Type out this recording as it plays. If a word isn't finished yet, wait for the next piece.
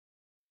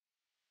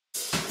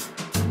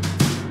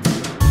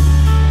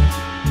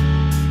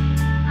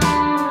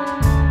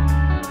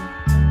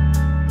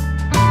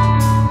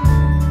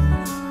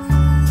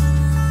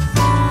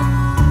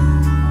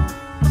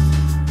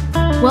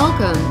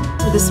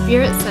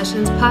Spirit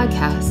Sessions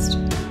podcast.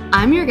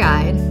 I'm your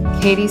guide,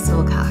 Kaite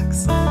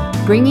Silcox,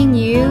 bringing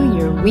you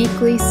your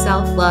weekly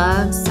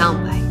self-love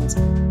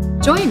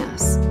soundbite. Join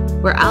us,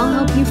 where I'll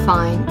help you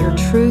find your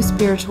true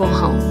spiritual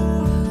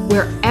home,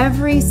 where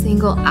every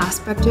single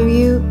aspect of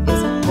you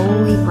is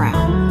holy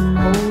ground,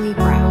 holy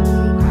ground,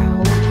 holy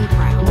ground, holy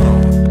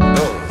ground.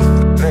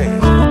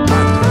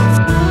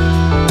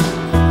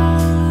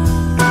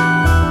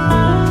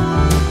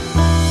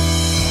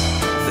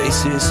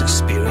 This is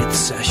Spirit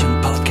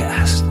Session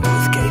Podcast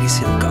with Kaite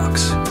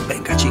Silcox.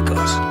 Venga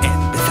chicos,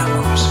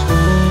 empezamos.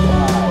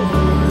 5,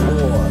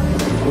 4,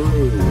 3,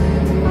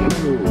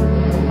 2,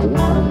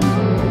 1,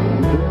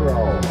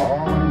 0.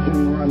 All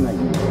engine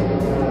running.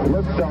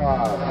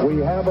 Liftoff. We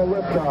have a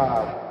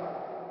liftoff.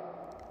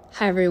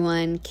 Hi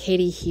everyone,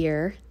 Kaite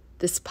here.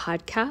 This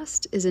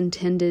podcast is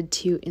intended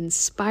to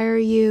inspire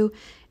you,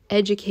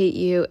 educate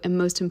you, and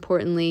most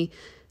importantly,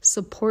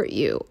 support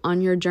you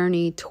on your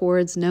journey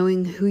towards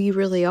knowing who you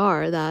really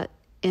are, that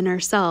inner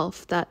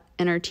self, that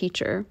inner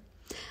teacher.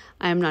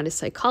 I am not a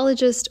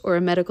psychologist or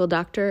a medical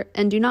doctor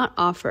and do not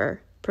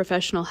offer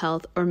professional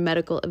health or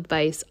medical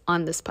advice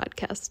on this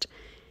podcast.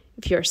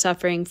 If you are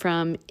suffering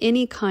from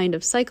any kind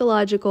of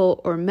psychological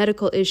or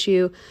medical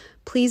issue,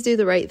 please do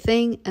the right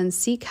thing and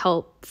seek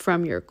help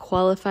from your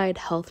qualified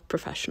health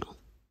professional.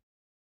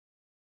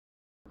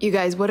 You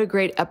guys, what a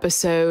great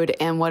episode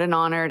and what an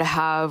honor to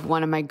have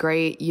one of my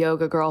great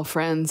yoga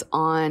girlfriends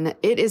on.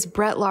 It is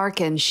Brett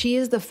Larkin. She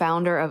is the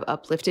founder of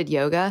Uplifted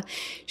Yoga.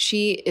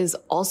 She is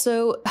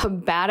also a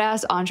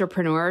badass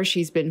entrepreneur.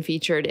 She's been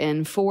featured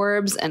in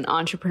Forbes and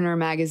Entrepreneur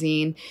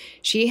Magazine.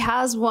 She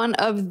has one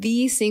of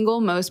the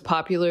single most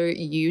popular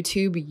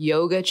YouTube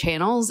yoga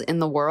channels in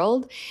the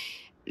world.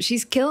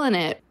 She's killing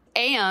it.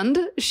 And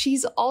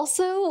she's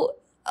also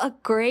a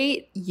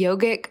great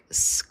yogic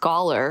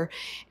scholar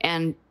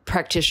and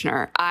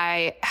practitioner.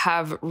 I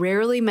have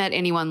rarely met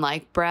anyone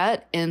like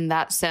Brett in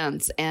that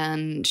sense,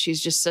 and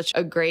she's just such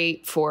a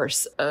great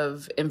force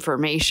of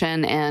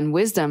information and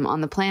wisdom on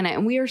the planet.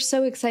 And we are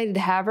so excited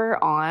to have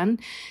her on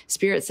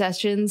Spirit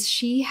Sessions.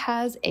 She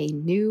has a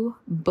new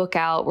book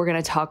out. We're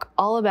going to talk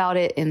all about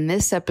it in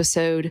this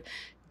episode.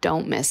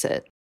 Don't miss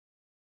it.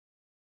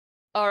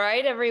 All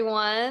right,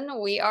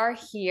 everyone, we are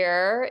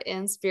here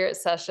in Spirit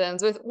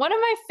Sessions with one of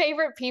my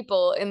favorite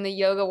people in the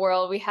yoga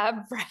world. We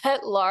have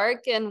Brett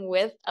Larkin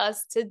with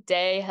us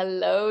today.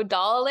 Hello,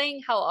 darling.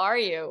 How are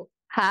you?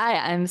 Hi,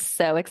 I'm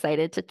so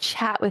excited to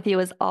chat with you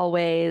as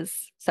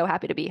always. So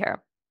happy to be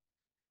here.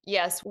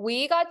 Yes,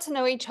 we got to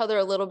know each other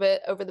a little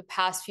bit over the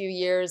past few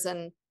years,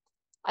 and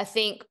I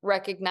think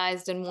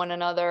recognized in one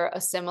another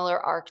a similar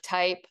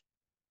archetype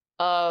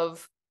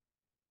of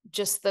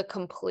just the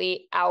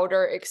complete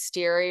outer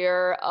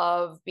exterior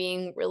of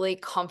being really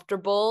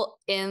comfortable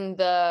in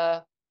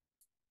the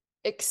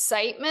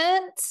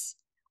excitement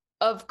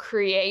of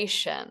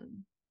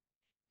creation.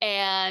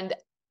 And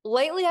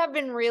lately I've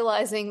been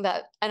realizing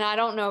that, and I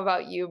don't know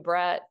about you,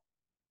 Brett,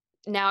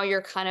 now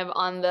you're kind of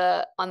on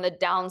the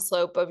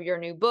downslope of your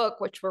new book,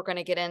 which we're going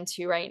to get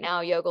into right now,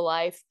 Yoga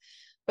Life.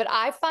 But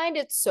I find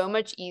it so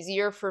much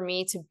easier for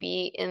me to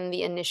be in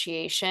the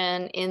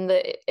initiation, in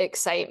the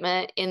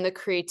excitement, in the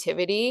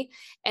creativity,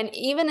 and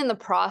even in the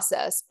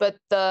process. But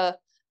the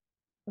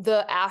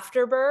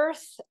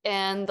afterbirth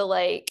and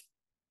the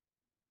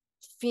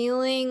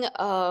feeling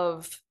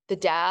of the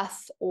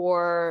death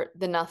or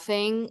the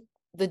nothing,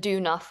 the do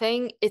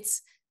nothing,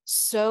 it's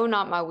so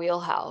not my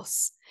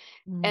wheelhouse.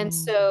 And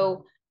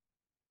so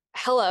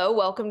hello,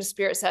 welcome to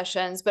Spirit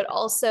Sessions, but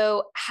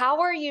also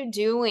how are you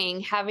doing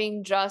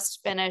having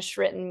just finished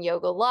written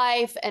Yoga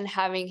Life and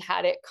having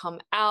had it come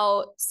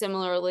out?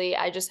 Similarly,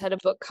 I just had a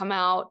book come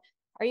out.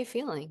 How are you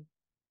feeling?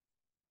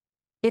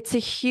 It's a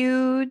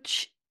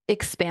huge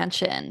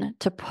expansion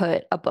to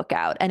put a book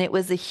out. And it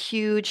was a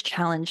huge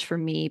challenge for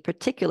me,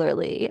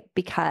 particularly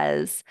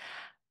because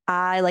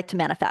I like to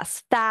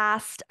manifest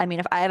fast. I mean,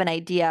 if I have an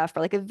idea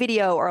for like a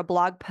video or a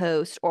blog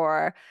post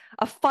or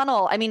a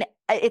funnel, I mean,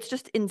 it's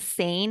just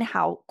insane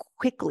how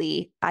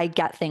quickly I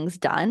get things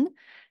done.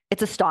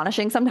 It's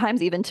astonishing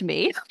sometimes even to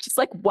me. I'm just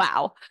like,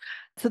 wow.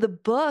 So the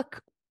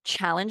book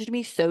challenged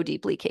me so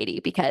deeply,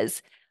 Kaite,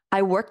 because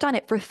I worked on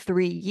it for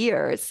 3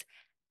 years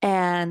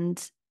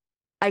and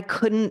I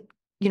couldn't,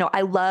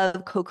 I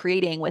love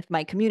co-creating with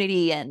my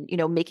community and,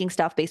 making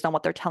stuff based on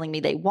what they're telling me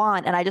they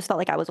want. And I just felt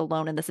like I was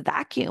alone in this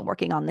vacuum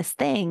working on this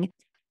thing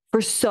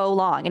for so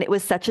long. And it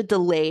was such a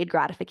delayed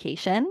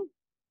gratification,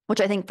 which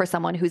I think for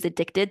someone who's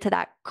addicted to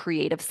that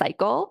creative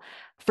cycle,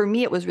 for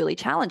me, it was really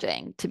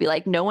challenging to be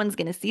like, no one's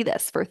going to see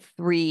this for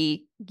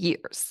 3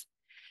 years.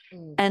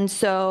 And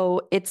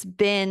so it's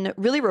been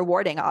really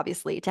rewarding,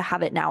 obviously, to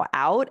have it now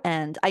out.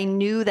 And I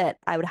knew that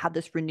I would have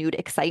this renewed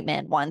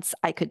excitement once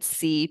I could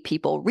see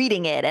people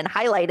reading it and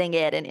highlighting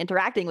it and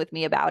interacting with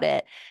me about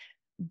it.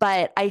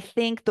 But I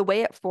think the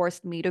way it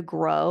forced me to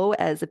grow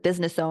as a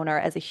business owner,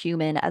 as a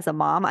human, as a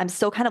mom, I'm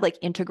still kind of like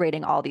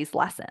integrating all these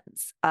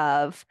lessons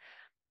of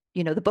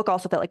the book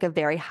also felt like a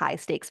very high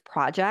stakes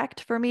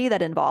project for me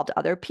that involved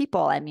other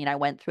people. I mean, I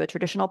went through a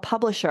traditional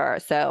publisher.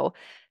 So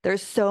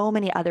there's so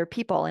many other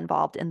people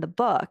involved in the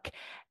book.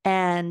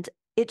 And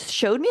it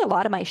showed me a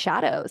lot of my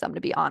shadows, I'm going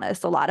to be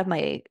honest, a lot of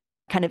my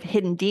kind of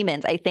hidden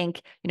demons. I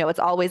think, it's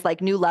always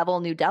like new level,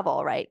 new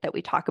devil, right? That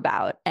we talk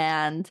about.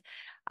 And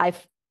I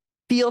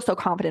feel so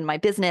confident in my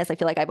business. I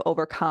feel like I've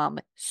overcome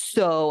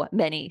so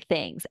many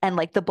things. And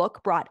like the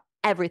book brought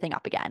everything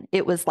up again.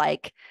 It was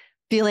like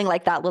feeling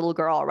like that little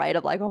girl, right?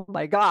 Of like, oh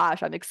my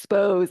gosh, I'm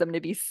exposed. I'm going to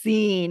be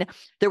seen.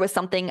 There was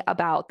something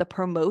about the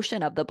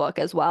promotion of the book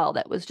as well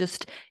that was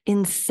just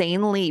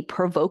insanely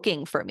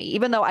provoking for me.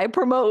 Even though I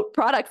promote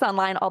products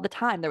online all the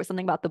time, there was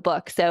something about the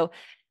book. So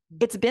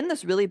it's been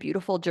this really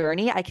beautiful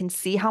journey. I can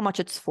see how much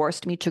it's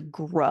forced me to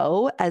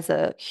grow as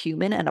a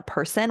human and a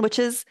person, which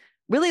is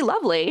really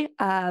lovely.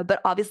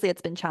 But obviously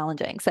it's been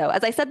challenging. So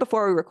as I said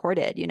before we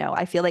recorded,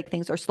 I feel like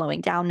things are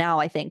slowing down now.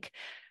 I think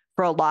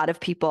for a lot of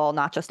people,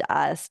 not just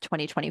us,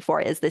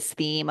 2024 is this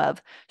theme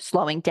of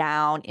slowing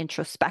down,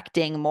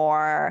 introspecting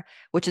more,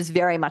 which is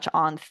very much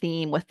on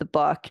theme with the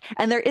book.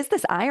 And there is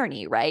this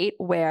irony, right?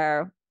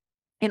 Where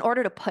in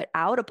order to put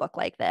out a book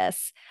like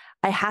this,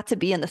 I had to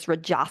be in this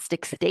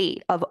rajastic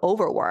state of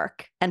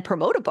overwork and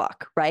promote a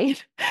book,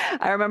 right?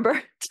 I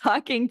remember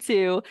talking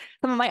to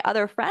some of my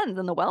other friends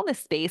in the wellness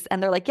space,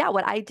 and they're like, yeah,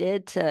 what I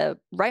did to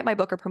write my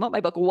book or promote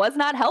my book was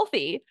not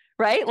healthy,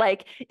 right?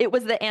 Like it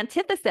was the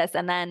antithesis.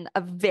 And then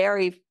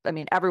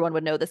everyone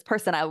would know this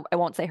person. I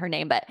won't say her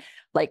name, but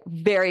like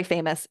very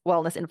famous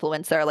wellness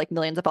influencer, like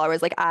millions of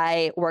followers. Like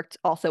I worked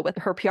also with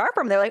her PR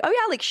firm. They're like, oh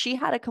yeah, like she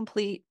had a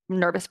complete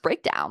nervous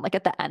breakdown, like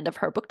at the end of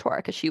her book tour,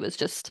 because she was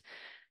just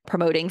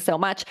promoting so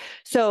much.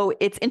 So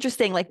it's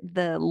interesting, like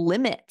the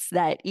limits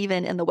that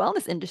even in the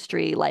wellness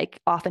industry, like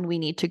often we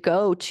need to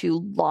go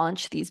to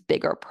launch these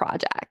bigger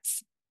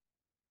projects.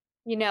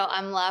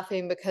 I'm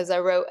laughing because I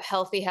wrote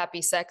Healthy,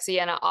 Happy, Sexy,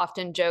 and I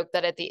often joke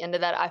that at the end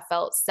of that, I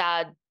felt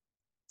sad,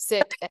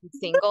 sick, and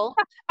single.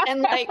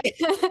 And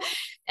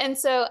and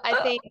so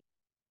I think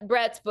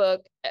Brett's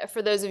book,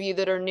 for those of you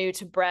that are new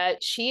to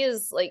Brett, she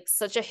is like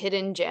such a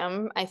hidden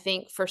gem, I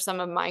think, for some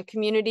of my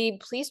community.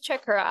 Please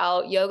check her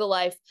out. Yoga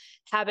Life,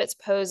 Habits,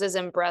 Poses,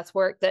 and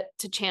Breathwork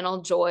to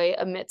channel joy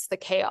amidst the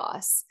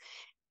chaos.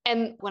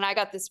 And when I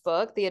got this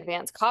book, the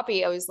advanced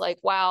copy, I was like,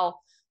 wow.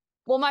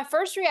 Well, my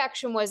first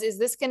reaction was, is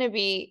this going to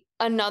be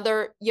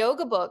another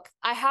yoga book?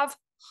 I have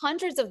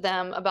hundreds of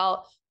them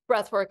about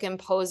breathwork and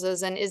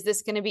poses, and is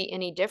this going to be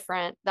any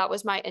different? That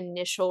was my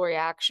initial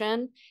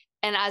reaction.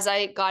 And as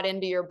I got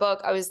into your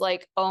book, I was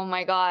like, oh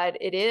my God,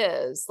 it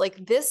is.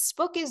 Like this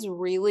book is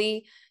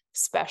really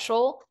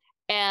special.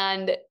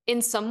 And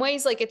in some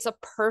ways, like it's a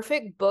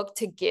perfect book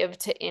to give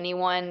to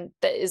anyone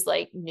that is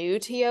like new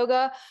to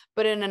yoga.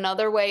 But in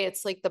another way,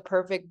 it's like the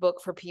perfect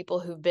book for people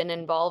who've been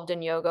involved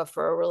in yoga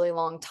for a really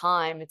long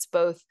time. It's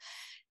both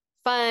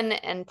fun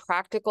and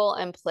practical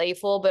and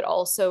playful, but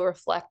also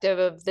reflective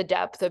of the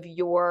depth of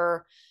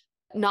your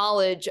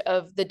knowledge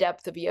of the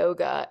depth of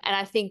yoga. And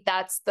I think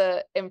that's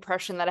the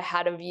impression that I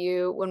had of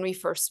you when we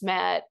first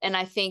met. And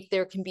I think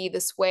there can be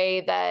this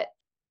way that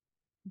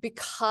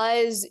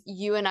because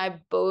you and I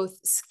both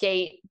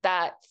skate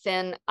that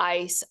thin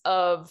ice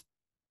of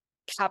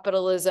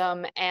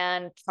capitalism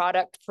and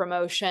product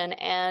promotion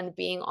and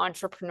being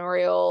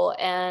entrepreneurial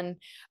and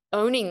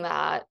owning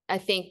that, I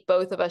think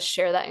both of us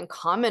share that in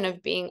common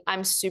of being,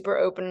 I'm super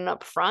open and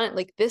upfront.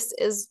 Like this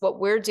is what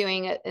we're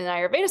doing in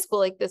Ayurveda school.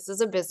 Like this is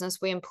a business.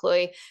 We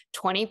employ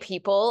 20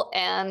 people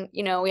and,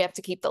 we have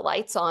to keep the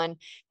lights on.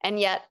 And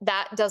yet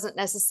that doesn't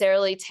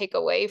necessarily take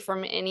away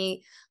from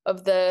any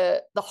of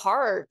the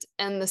heart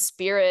and the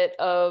spirit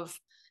of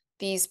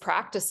these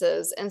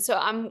practices. And so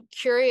I'm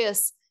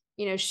curious,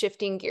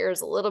 shifting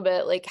gears a little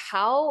bit, like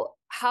how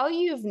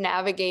you've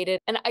navigated,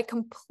 and I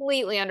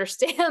completely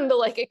understand the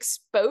like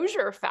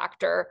exposure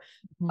factor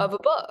of a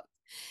book.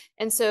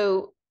 And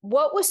so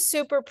what was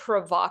super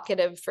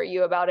provocative for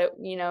you about it,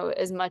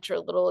 as much or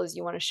little as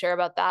you want to share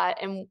about that?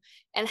 And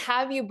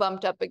have you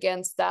bumped up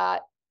against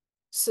that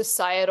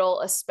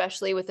societal,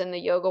 especially within the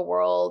yoga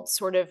world,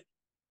 sort of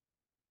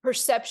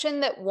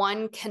perception that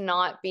one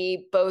cannot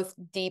be both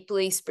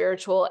deeply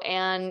spiritual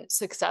and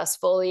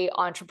successfully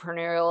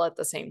entrepreneurial at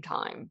the same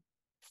time?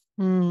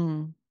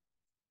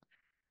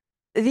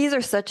 These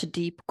are such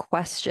deep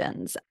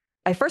questions.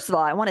 First of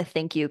all, I want to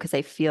thank you because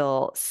I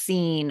feel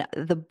seen.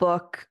 The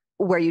book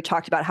where you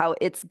talked about how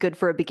it's good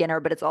for a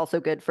beginner, but it's also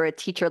good for a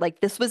teacher.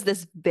 Like this was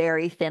this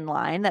very thin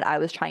line that I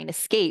was trying to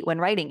skate when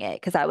writing it.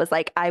 Because I was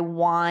like, I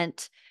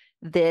want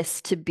this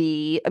to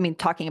be,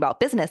 talking about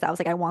business, I was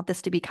like, I want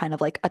this to be kind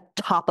of like a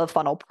top of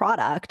funnel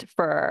product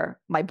for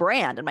my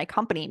brand and my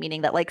company,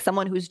 meaning that like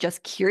someone who's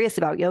just curious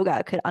about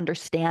yoga could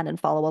understand and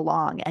follow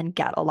along and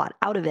get a lot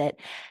out of it.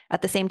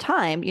 At the same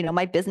time,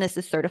 my business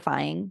is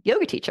certifying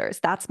yoga teachers.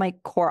 That's my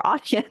core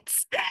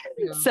audience.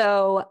 Yeah.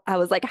 So I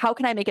was like, how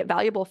can I make it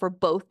valuable for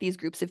both these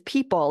groups of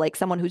people? Like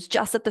someone who's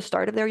just at the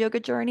start of their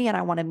yoga journey and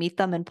I want to meet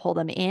them and pull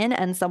them in,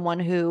 and someone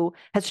who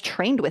has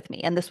trained with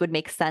me. And this would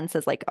make sense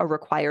as like a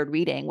required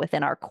reading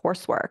within our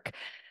coursework.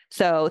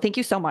 So thank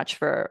you so much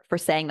for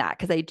saying that,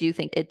 because I do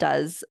think it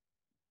does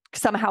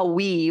somehow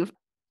weave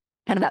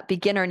kind of that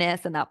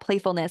beginnerness and that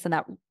playfulness and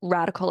that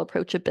radical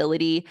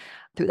approachability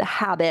through the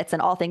habits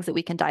and all things that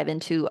we can dive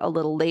into a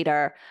little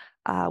later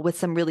with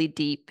some really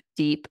deep,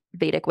 deep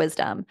Vedic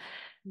wisdom.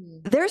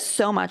 There's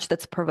so much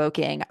that's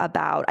provoking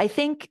about, I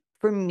think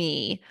for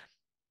me,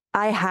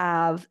 I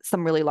have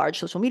some really large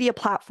social media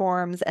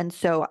platforms. And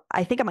so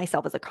I think of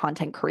myself as a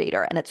content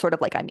creator, and it's sort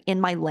of like I'm in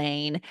my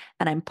lane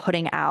and I'm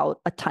putting out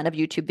a ton of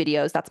YouTube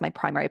videos. That's my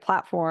primary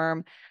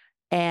platform.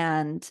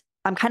 And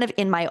I'm kind of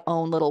in my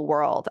own little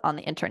world on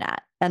the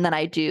internet. And then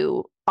I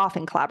do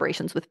often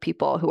collaborations with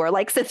people who are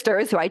like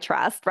sisters who I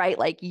trust, right?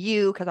 Like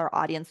you, because our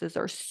audiences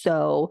are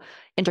so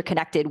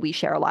interconnected. We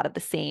share a lot of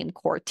the same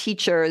core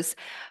teachers.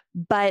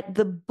 But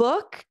the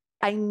book,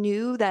 I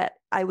knew that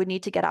I would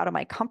need to get out of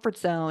my comfort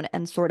zone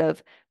and sort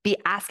of be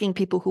asking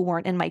people who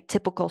weren't in my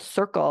typical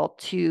circle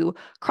to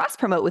cross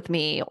promote with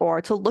me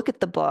or to look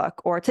at the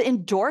book or to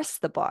endorse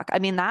the book. I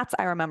mean, I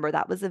remember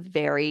that was a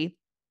very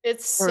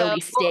It's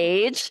early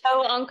stage.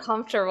 so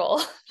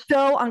uncomfortable.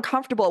 So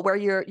uncomfortable, where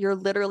you're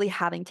literally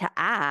having to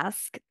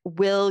ask,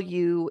 will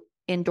you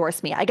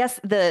endorse me? I guess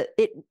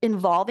it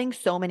involving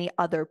so many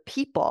other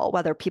people,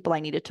 whether people I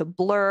needed to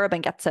blurb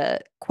and get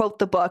to quote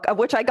the book, of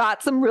which I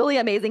got some really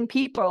amazing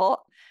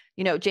people,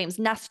 James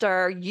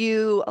Nestor,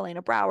 you,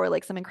 Elena Brower,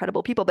 like some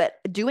incredible people. But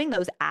doing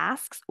those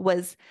asks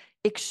was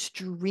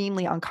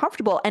extremely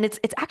uncomfortable. And it's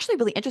actually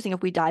really interesting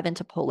if we dive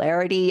into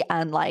polarity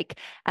and like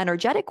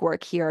energetic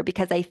work here,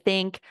 because I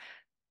think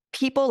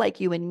people like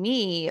you and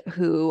me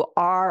who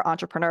are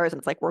entrepreneurs, and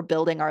it's like we're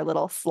building our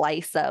little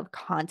slice of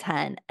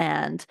content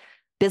and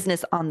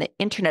business on the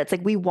internet. It's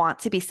like we want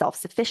to be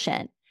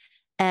self-sufficient.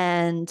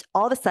 And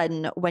all of a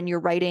sudden, when you're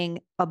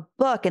writing a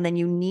book and then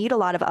you need a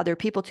lot of other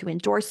people to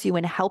endorse you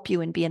and help you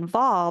and be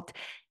involved,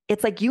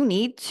 it's like you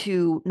need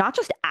to not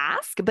just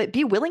ask, but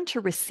be willing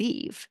to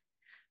receive.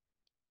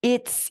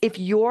 If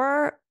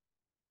you're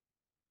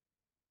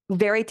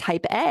very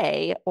type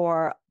A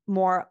or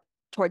more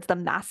towards the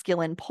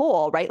masculine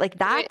pole, right? Like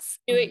that's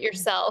do it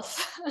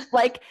yourself.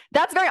 like,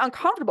 that's very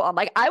uncomfortable. I'm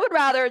like, I would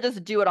rather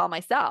just do it all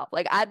myself.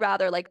 Like, I'd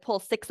rather like pull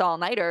 6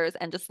 all-nighters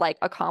and just like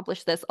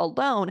accomplish this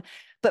alone.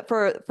 But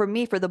for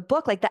me, for the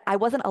book, like that, I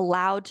wasn't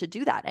allowed to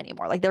do that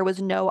anymore. Like there was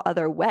no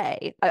other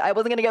way. I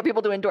wasn't going to get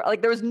people to endorse.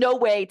 Like there was no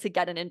way to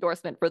get an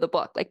endorsement for the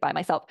book, like by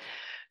myself.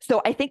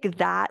 So I think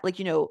that like,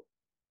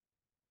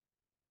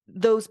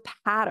 those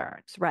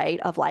patterns,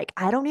 right? Of like,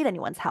 I don't need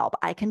anyone's help.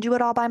 I can do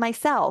it all by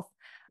myself.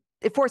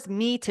 It forced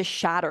me to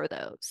shatter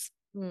those.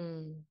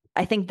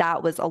 I think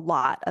that was a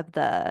lot of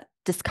the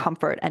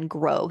discomfort and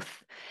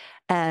growth.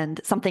 And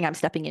something I'm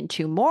stepping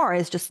into more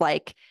is just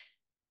like,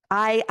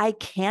 I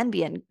can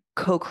be in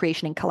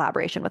co-creation and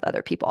collaboration with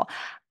other people.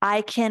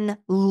 I can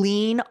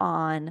lean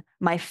on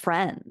my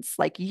friends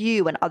like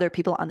you and other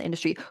people on the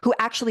industry who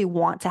actually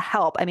want to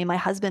help. I mean, my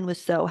husband was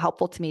so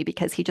helpful to me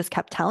because he just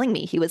kept telling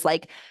me, he was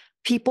like,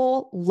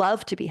 people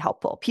love to be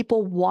helpful.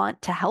 People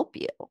want to help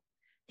you.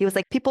 He was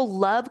like, people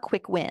love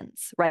quick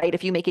wins, right?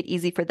 If you make it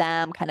easy for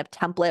them, kind of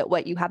template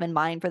what you have in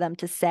mind for them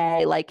to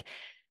say, like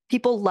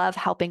people love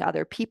helping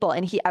other people.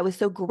 And I was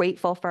so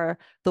grateful for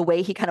the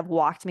way he kind of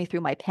walked me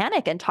through my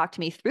panic and talked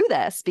me through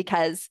this,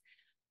 because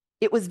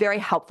it was very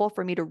helpful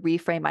for me to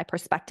reframe my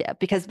perspective,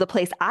 because the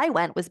place I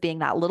went was being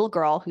that little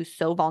girl who's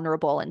so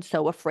vulnerable and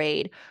so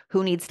afraid,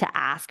 who needs to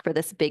ask for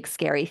this big,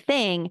 scary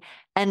thing,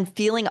 and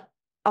feeling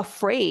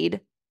afraid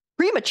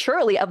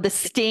prematurely of the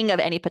sting of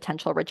any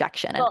potential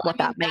rejection and what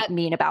that might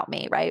mean about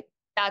me, right?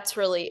 That's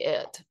really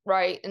it,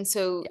 right? And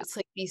so it's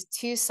like these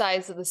two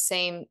sides of the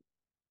same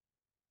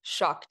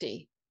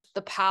Shakti,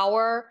 the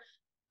power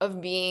of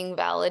being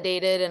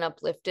validated and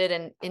uplifted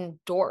and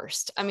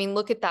endorsed. I mean,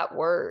 look at that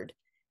word.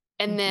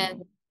 And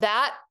then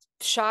that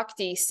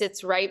Shakti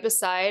sits right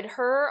beside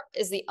her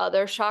is the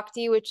other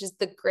Shakti, which is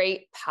the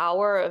great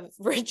power of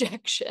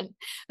rejection,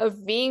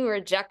 of being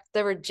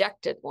the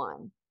rejected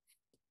one.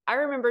 I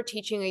remember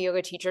teaching a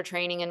yoga teacher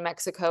training in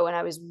Mexico when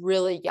I was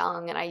really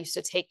young, and I used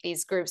to take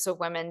these groups of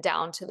women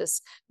down to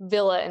this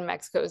villa in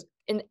Mexico. It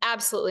was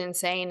absolutely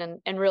insane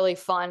and really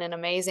fun and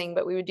amazing,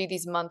 but we would do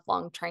these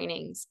month-long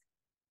trainings.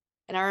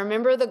 And I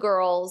remember the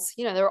girls,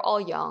 they were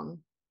all young,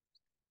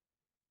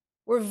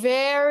 were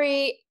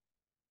very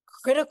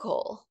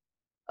critical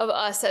of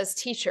us as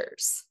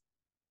teachers.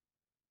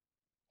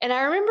 And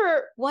I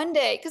remember one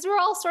day, because we're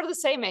all sort of the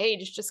same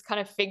age, just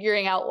kind of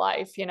figuring out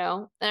life, And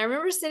I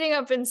remember sitting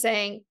up and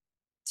saying,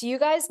 do you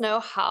guys know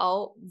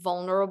how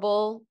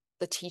vulnerable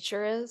the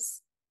teacher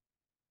is?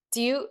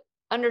 Do you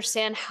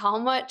understand how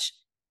much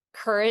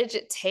courage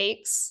it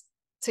takes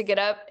to get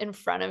up in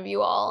front of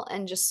you all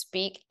and just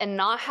speak and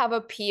not have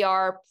a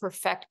PR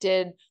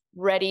perfected,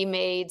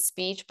 ready-made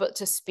speech, but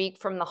to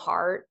speak from the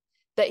heart?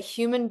 That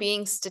human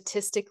beings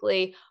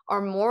statistically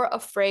are more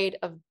afraid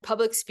of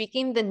public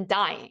speaking than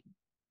dying.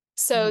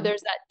 So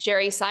there's that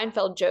Jerry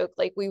Seinfeld joke,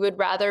 like we would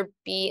rather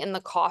be in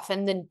the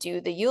coffin than do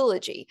the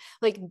eulogy.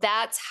 Like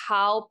that's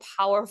how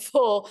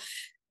powerful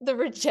the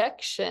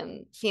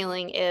rejection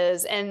feeling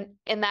is. And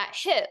that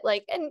hit,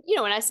 like, and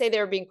when I say they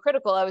were being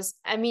critical,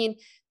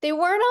 they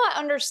were not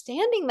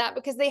understanding that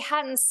because they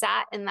hadn't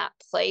sat in that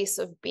place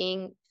of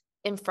being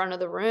in front of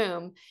the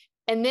room.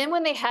 And then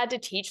when they had to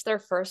teach their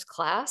first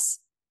class,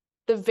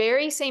 the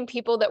very same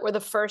people that were the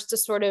first to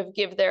sort of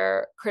give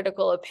their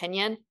critical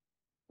opinion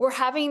were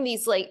having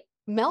these like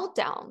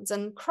meltdowns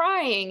and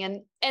crying.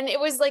 And it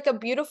was like a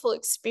beautiful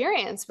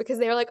experience because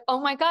they were like, oh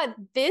my God,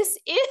 this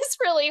is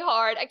really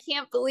hard. I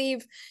can't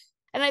believe.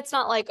 And it's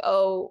not like,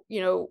 oh,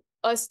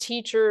 us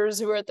teachers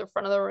who are at the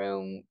front of the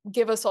room,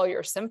 give us all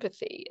your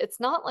sympathy. It's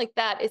not like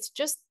that. It's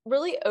just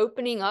really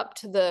opening up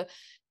to the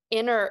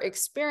inner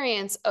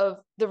experience of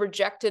the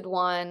rejected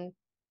one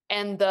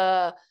and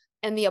the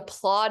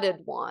applauded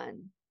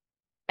one.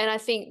 And I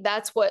think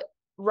that's what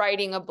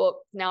writing a book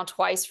now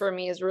twice for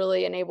me has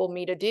really enabled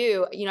me to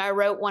do. I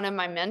wrote one of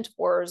my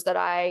mentors that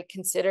I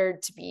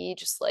considered to be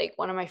just like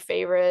one of my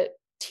favorite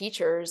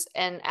teachers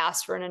and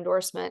asked for an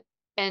endorsement.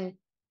 And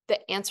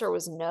the answer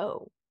was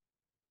no.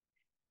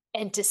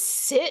 And to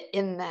sit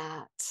in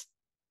that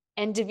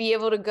and to be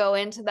able to go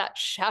into that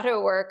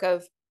shadow work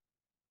of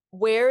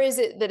where is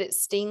it that it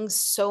stings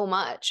so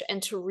much,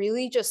 and to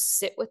really just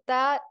sit with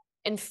that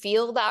and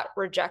feel that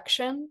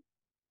rejection,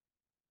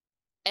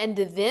 and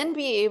to then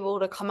be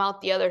able to come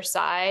out the other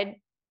side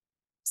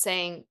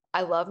saying,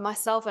 I love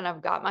myself and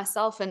I've got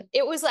myself. And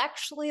it was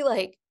actually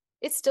like,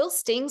 it still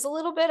stings a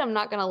little bit, I'm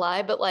not going to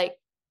lie, but like,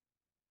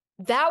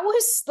 that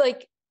was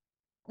like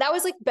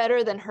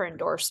better than her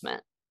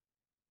endorsement.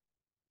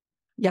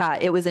 Yeah,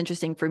 it was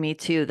interesting for me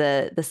too,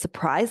 the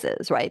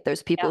surprises, right?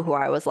 There's people who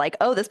I was like,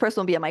 oh, this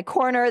person will be in my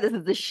corner. This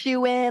is the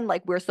shoe-in,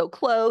 like we're so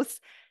close.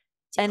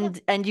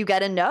 And you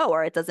get a no,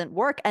 or it doesn't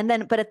work. And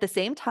then, but at the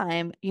same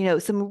time,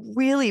 some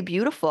really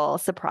beautiful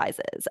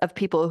surprises of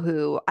people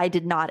who I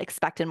did not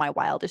expect in my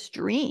wildest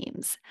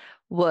dreams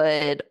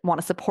would want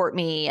to support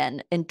me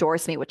and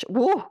endorse me, which,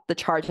 whoa, the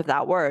charge of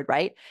that word,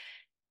 right?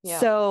 Yeah.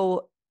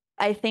 So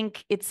I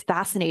think it's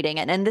fascinating.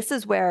 And this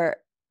is where,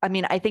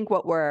 I think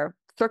what we're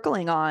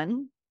circling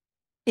on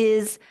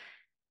is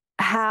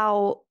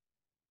how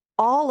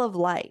all of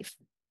life,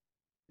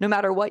 no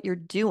matter what you're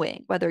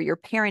doing, whether you're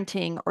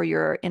parenting or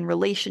you're in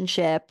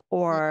relationship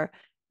or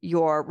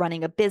you're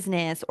running a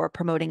business or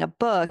promoting a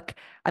book,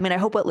 I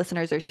hope what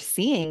listeners are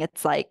seeing,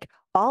 it's like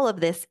all of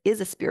this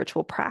is a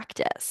spiritual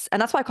practice.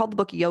 And that's why I called the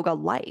book Yoga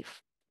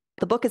Life.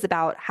 The book is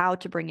about how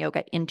to bring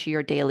yoga into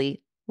your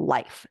daily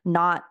life,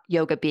 not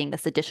yoga being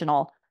this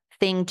additional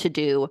thing to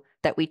do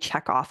that we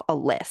check off a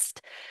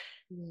list.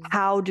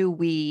 How do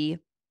we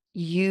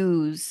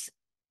use,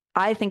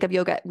 I think of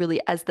yoga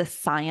really as the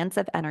science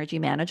of energy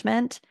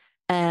management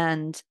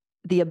and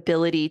the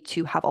ability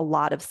to have a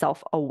lot of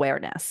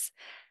self-awareness.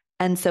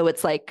 And so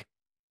it's like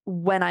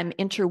when I'm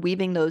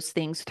interweaving those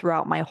things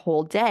throughout my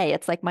whole day,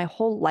 it's like my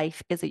whole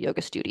life is a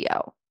yoga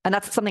studio. And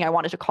that's something I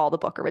wanted to call the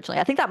book originally.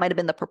 I think that might have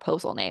been the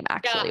proposal name,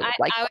 actually.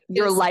 Yeah,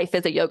 your life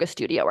is a yoga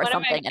studio or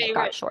something, and it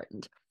got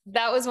shortened.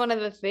 That was one of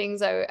the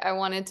things I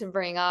wanted to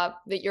bring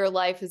up, that your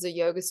life as a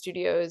yoga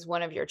studio is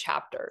one of your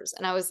chapters.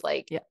 And I was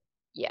like,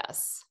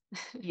 yes.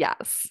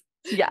 Yes.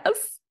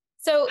 Yes.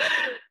 So,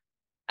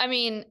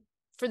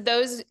 for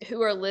those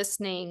who are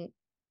listening,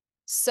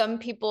 some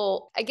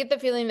people, I get the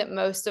feeling that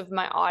most of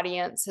my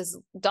audience has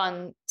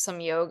done some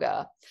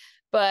yoga.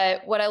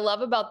 But what I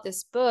love about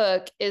this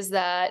book is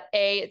that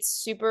it's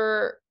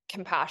super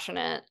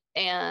compassionate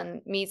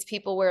and meets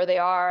people where they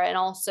are. And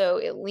also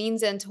it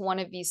leans into one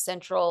of these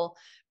central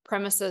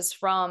premises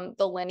from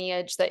the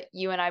lineage that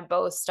you and I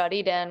both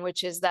studied in,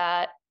 which is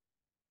that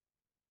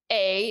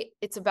A,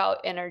 it's about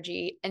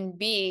energy, and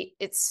B,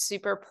 it's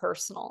super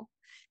personal.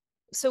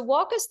 So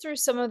walk us through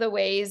some of the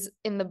ways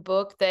in the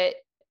book that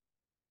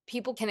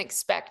people can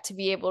expect to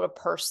be able to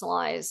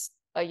personalize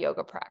a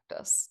yoga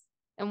practice.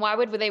 And why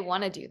would they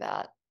want to do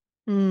that?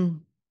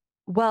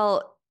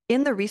 Well,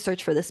 in the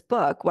research for this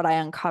book, what I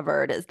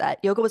uncovered is that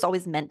yoga was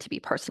always meant to be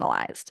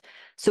personalized.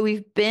 So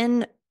we've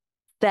been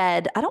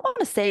fed, I don't want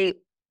to say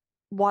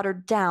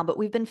watered down, but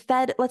we've been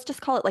fed, let's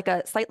just call it like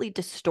a slightly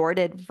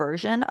distorted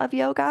version of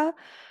yoga.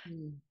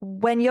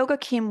 When yoga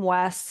came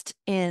west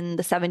in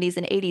the 70s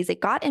and 80s, it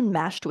got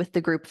enmeshed with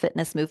the group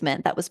fitness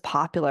movement that was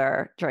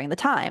popular during the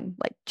time,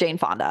 like Jane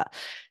Fonda.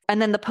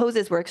 And then the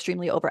poses were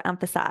extremely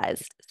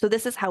overemphasized. So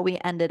this is how we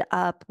ended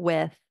up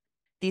with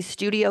these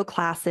studio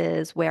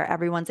classes where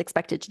everyone's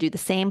expected to do the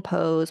same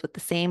pose with the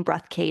same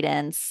breath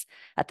cadence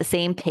at the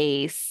same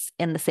pace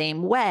in the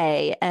same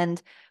way.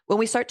 And when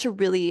we start to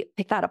really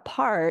pick that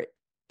apart,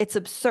 it's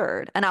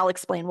absurd. And I'll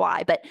explain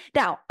why. But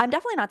now, I'm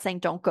definitely not saying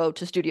don't go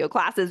to studio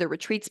classes or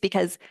retreats,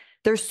 because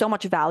there's so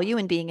much value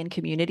in being in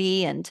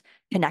community and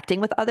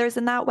connecting with others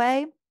in that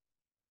way.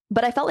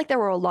 But I felt like there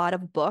were a lot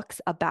of books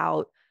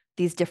about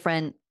these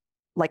different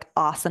like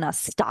asana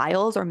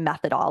styles or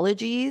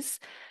methodologies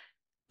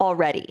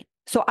already.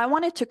 So I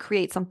wanted to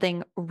create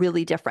something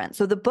really different.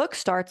 So the book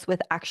starts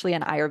with actually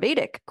an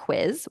Ayurvedic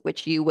quiz,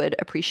 which you would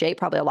appreciate.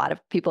 Probably a lot of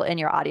people in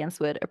your audience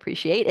would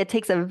appreciate. It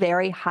takes a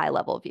very high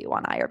level view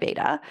on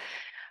Ayurveda.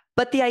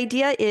 But the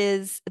idea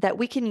is that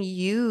we can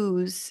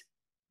use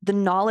the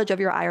knowledge of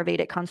your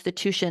Ayurvedic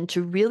constitution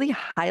to really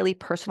highly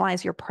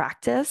personalize your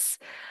practice.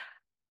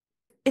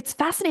 It's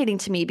fascinating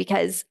to me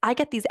because I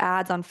get these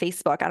ads on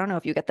Facebook. I don't know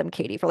if you get them,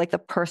 Katie, for like the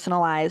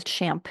personalized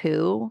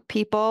shampoo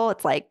people.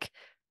 It's like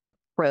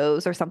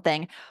Pros or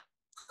something.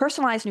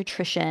 Personalized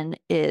nutrition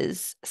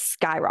is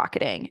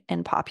skyrocketing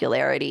in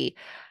popularity.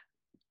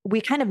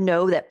 We kind of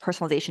know that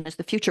personalization is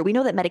the future. We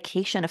know that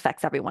medication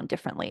affects everyone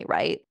differently,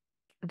 right?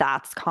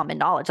 That's common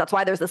knowledge. That's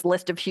why there's this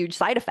list of huge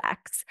side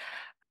effects.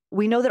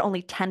 We know that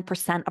only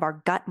 10% of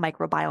our gut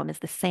microbiome is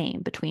the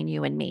same between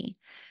you and me.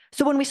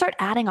 So when we start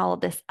adding all of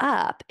this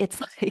up,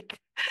 it's like,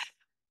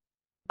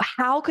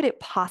 how could it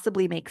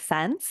possibly make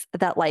sense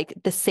that like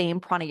the same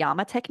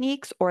pranayama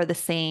techniques or the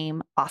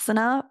same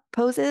asana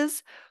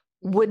poses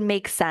would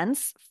make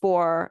sense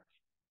for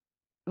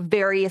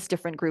various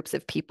different groups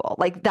of people?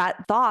 Like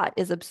that thought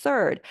is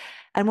absurd.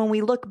 And when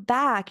we look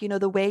back,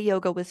 the way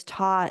yoga was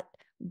taught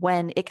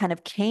when it kind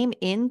of came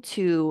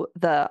into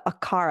the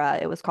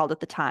Akara, it was called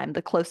at the time,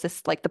 the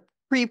closest, like the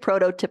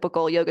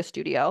pre-prototypical yoga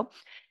studio,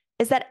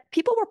 is that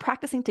people were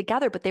practicing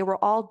together, but they were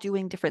all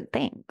doing different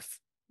things.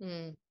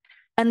 Mm.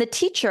 And the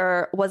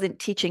teacher wasn't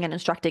teaching and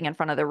instructing in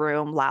front of the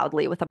room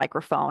loudly with a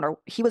microphone, or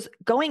he was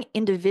going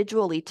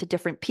individually to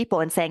different people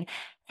and saying,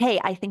 hey,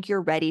 I think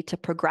you're ready to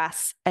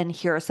progress, and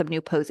here are some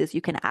new poses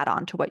you can add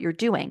on to what you're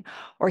doing.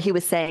 Or he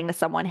was saying to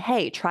someone,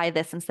 hey, try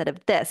this instead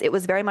of this. It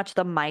was very much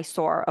the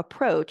Mysore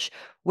approach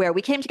where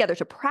we came together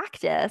to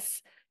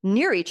practice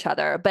near each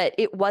other, but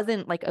it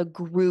wasn't like a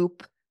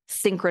group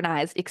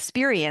synchronized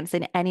experience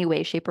in any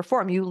way, shape, or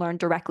form. You learned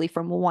directly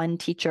from one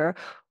teacher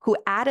who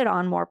added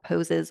on more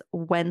poses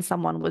when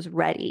someone was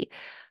ready.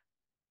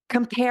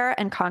 Compare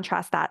and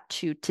contrast that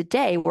to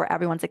today, where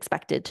everyone's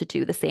expected to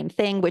do the same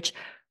thing, which,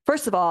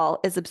 first of all,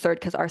 is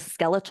absurd because our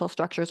skeletal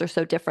structures are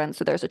so different.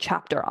 So there's a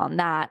chapter on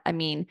that. I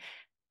mean,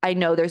 I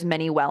know there's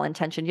many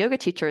well-intentioned yoga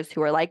teachers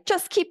who are like,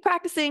 just keep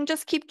practicing,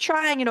 just keep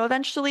trying,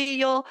 eventually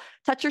you'll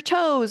touch your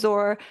toes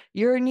or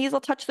your knees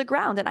will touch the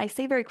ground. And I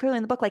say very clearly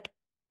in the book, like,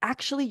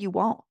 actually you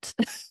won't.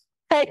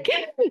 Like,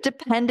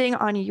 depending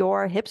on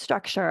your hip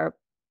structure,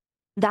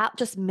 that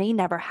just may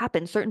never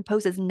happen. Certain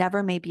poses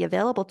never may be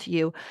available to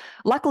you.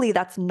 Luckily,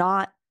 that's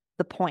not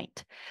the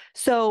point.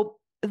 So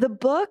the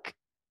book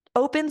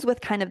opens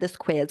with kind of this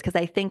quiz because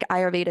I think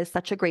Ayurveda is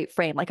such a great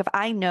frame. Like if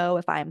I know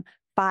if I'm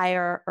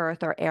fire,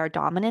 earth, or air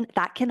dominant,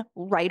 that can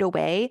right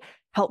away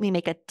help me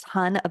make a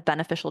ton of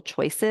beneficial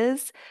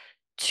choices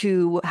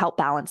to help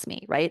balance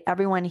me, right?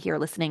 Everyone here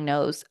listening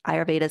knows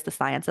Ayurveda is the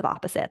science of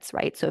opposites,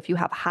 right? So if you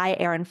have high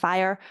air and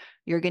fire,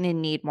 you're going to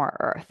need more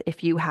earth.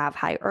 If you have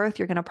high earth,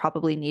 you're going to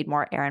probably need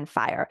more air and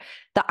fire.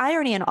 The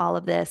irony in all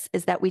of this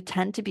is that we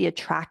tend to be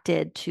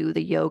attracted to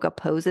the yoga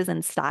poses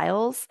and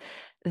styles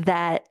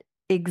that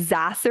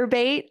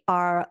exacerbate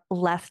our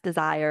less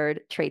desired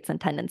traits and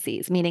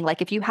tendencies. Meaning,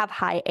 like if you have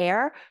high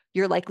air,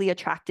 you're likely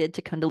attracted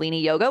to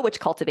Kundalini yoga,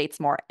 which cultivates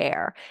more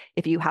air.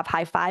 If you have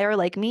high fire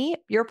like me,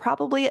 you're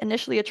probably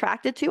initially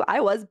attracted to, I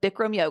was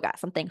Bikram yoga,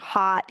 something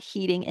hot,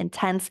 heating,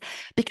 intense,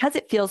 because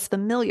it feels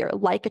familiar,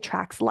 like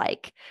attracts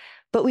like.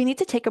 But we need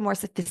to take a more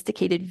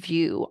sophisticated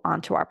view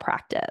onto our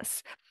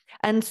practice.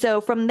 And so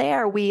from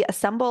there, we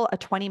assemble a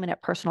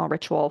 20-minute personal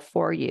ritual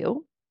for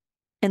you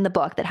in the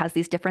book that has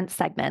these different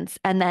segments.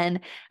 And then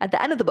at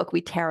the end of the book,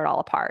 we tear it all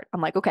apart.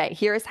 I'm like, okay,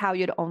 here's how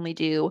you'd only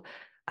do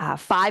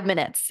 5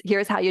 minutes.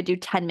 Here's how you do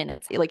 10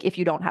 minutes. Like if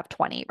you don't have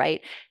 20,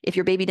 right? If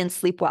your baby didn't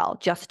sleep well,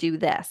 just do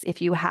this.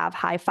 If you have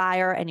high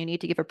fire and you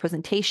need to give a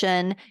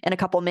presentation in a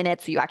couple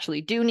minutes, so you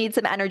actually do need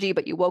some energy,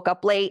 but you woke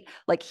up late,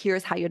 like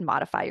here's how you'd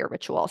modify your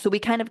ritual. So we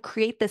kind of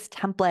create this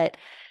template,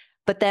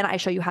 but then I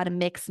show you how to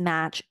mix,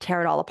 match,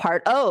 tear it all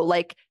apart. Oh,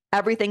 like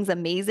everything's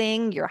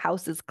amazing. Your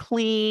house is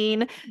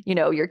clean.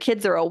 Your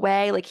kids are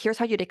away. Like, here's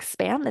how you'd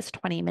expand this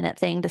 20-minute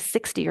thing to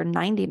 60 or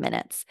 90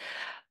 minutes.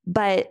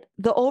 But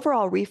the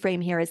overall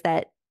reframe here is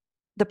that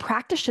the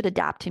practice should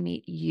adapt to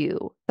meet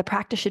you. The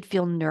practice should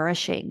feel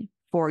nourishing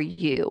for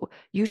you.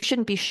 You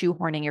shouldn't be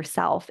shoehorning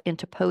yourself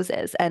into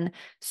poses. And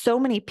so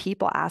many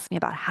people ask me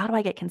about how do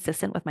I get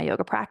consistent with my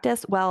yoga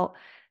practice? Well,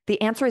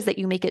 the answer is that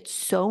you make it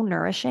so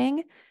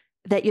nourishing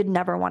that you'd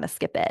never want to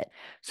skip it.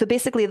 So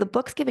basically, the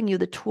book's giving you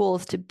the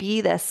tools to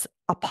be this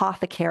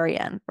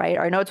apothecarian, right?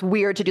 Or I know it's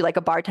weird to do like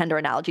a bartender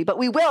analogy, but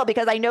we will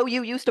because I know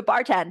you used to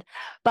bartend.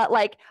 But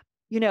like,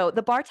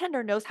 the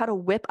bartender knows how to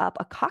whip up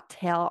a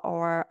cocktail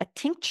or a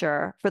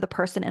tincture for the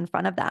person in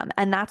front of them.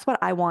 And that's what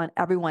I want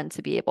everyone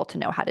to be able to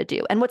know how to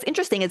do. And what's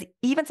interesting is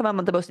even some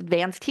of the most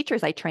advanced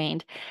teachers I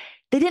trained,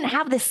 they didn't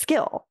have this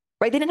skill,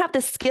 right? They didn't have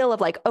this skill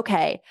of like,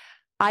 okay,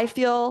 I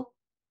feel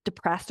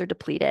depressed or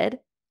depleted,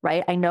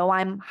 right? I know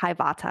I'm high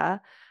vata.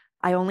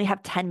 I only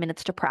have 10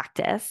 minutes to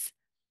practice.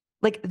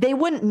 Like they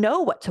wouldn't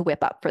know what to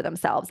whip up for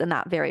themselves in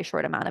that very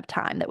short amount of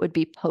time that would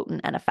be potent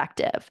and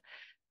effective.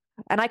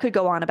 And I could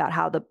go on about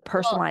how the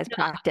personalized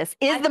practice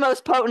is the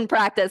most potent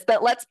practice,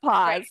 but let's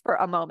pause for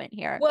a moment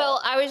here.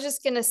 Well, I was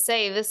just going to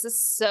say, this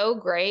is so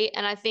great.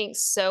 And I think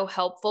so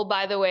helpful.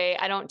 By the way,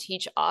 I don't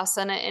teach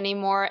asana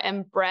anymore.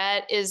 And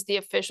Brett is the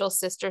official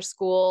sister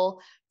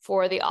school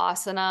for the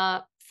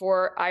asana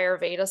for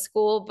Ayurveda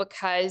school,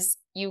 because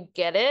you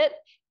get it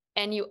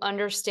and you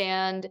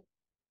understand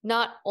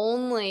not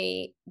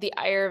only the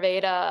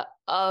Ayurveda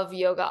of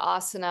yoga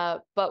asana,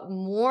 but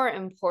more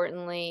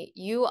importantly,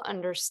 you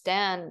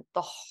understand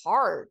the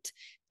heart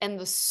and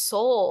the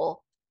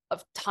soul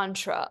of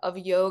Tantra, of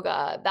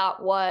yoga.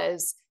 That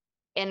was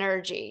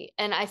energy.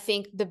 And I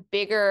think the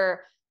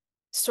bigger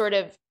sort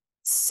of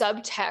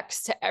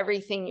subtext to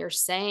everything you're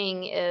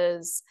saying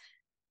is,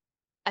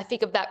 I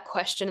think of that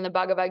question in the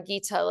Bhagavad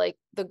Gita, like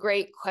the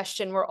great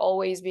question we're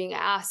always being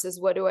asked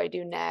is, what do I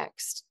do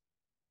next?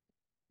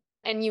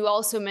 And you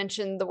also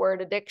mentioned the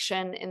word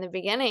addiction in the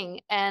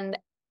beginning, and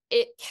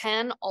it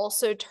can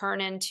also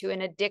turn into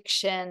an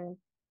addiction.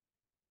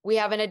 We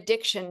have an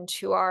addiction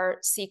to our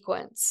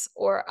sequence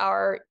or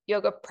our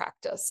yoga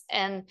practice.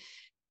 And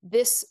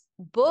this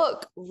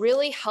book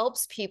really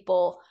helps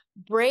people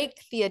break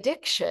the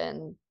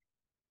addiction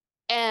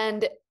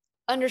and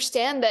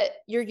understand that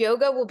your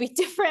yoga will be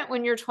different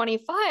when you're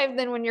 25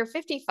 than when you're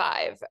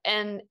 55.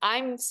 And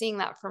I'm seeing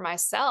that for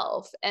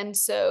myself. And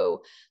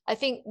so I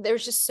think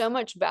there's just so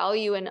much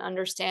value in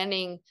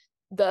understanding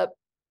the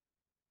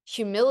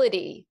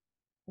humility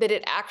that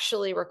it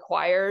actually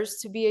requires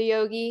to be a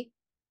yogi.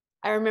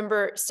 I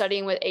remember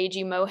studying with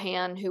A.G.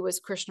 Mohan, who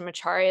was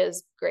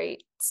Krishnamacharya's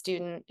great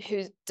student,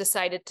 who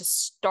decided to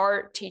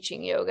start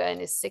teaching yoga in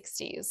his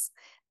 60s.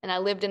 And I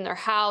lived in their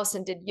house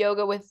and did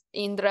yoga with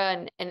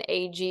Indra and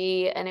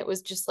AG. And it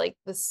was just like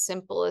the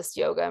simplest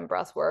yoga and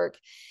breath work.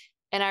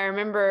 And I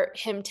remember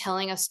him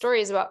telling us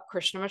stories about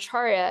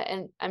Krishnamacharya.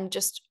 And I'm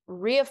just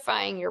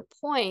reifying your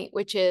point,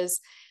 which is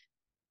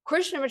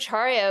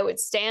Krishnamacharya would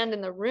stand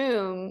in the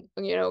room,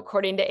 you know,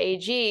 according to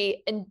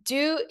AG, and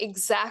do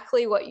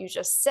exactly what you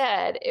just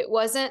said. It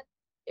was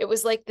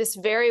like this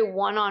very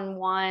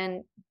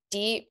one-on-one,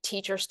 deep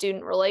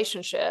teacher-student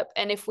relationship.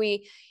 And if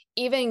we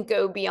even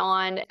go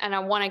beyond, and I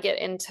want to get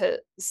into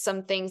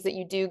some things that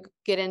you do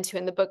get into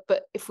in the book,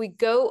 but if we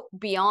go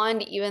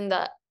beyond even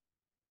the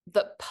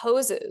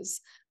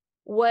poses,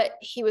 what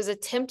he was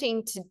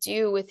attempting to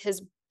do with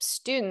his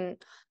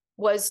student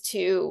was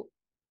to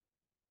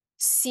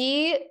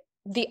see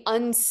the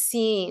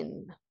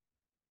unseen.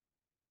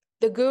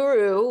 The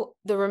guru,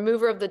 the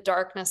remover of the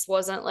darkness,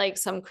 wasn't like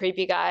some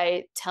creepy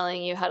guy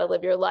telling you how to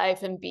live your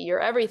life and be your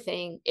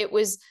everything. It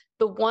was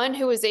the one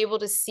who was able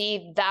to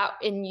see that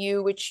in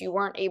you which you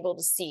weren't able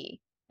to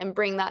see and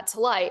bring that to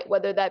light,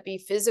 whether that be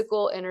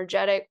physical,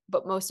 energetic,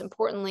 but most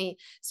importantly,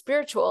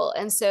 spiritual.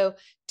 And so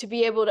to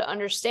be able to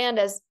understand,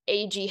 as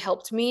AG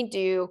helped me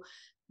do,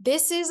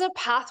 this is a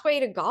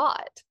pathway to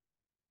God.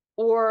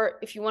 Or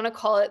if you want to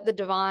call it the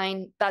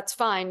divine, that's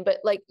fine. But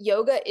like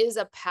yoga is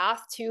a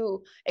path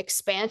to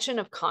expansion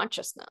of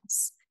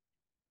consciousness.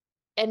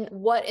 And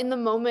what in the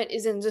moment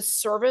is in the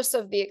service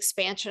of the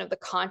expansion of the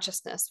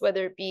consciousness,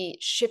 whether it be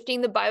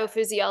shifting the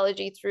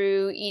biophysiology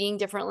through eating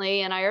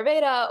differently in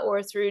Ayurveda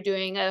or through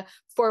doing a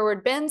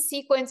forward bend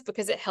sequence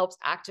because it helps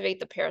activate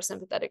the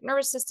parasympathetic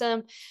nervous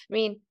system. I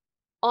mean,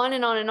 on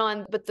and on and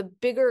on. But the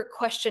bigger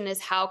question is,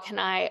 how can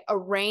I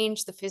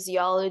arrange the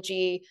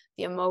physiology,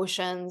 the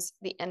emotions,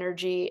 the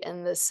energy,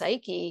 and the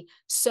psyche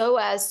so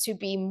as to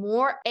be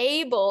more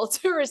able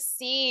to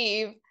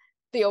receive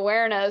the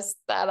awareness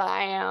that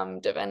I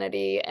am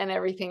divinity and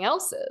everything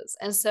else is.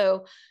 And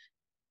so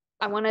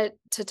I wanted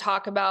to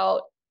talk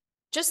about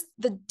just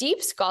the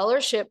deep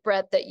scholarship,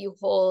 Brett, that you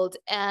hold,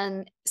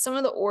 and some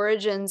of the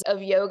origins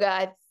of yoga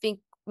I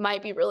think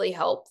might be really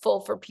helpful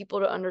for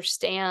people to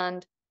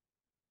understand.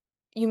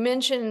 You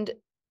mentioned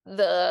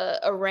the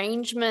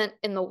arrangement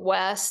in the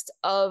West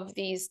of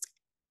these,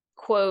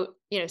 quote,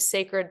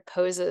 sacred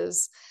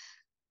poses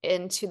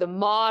into the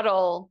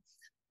model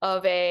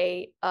of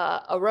a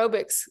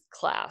aerobics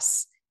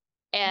class.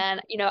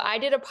 And, I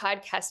did a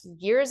podcast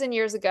years and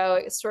years ago.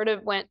 It sort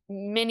of went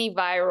mini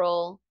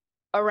viral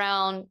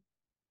around,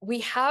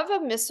 we have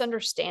a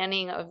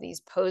misunderstanding of these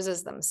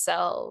poses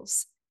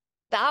themselves.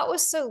 That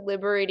was so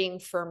liberating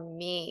for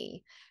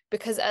me,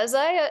 because as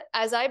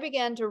I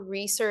began to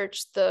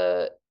research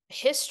the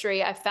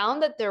history, I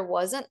found that there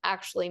wasn't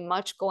actually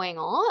much going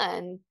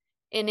on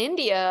in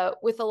India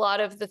with a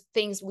lot of the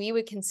things we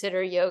would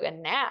consider yoga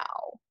now.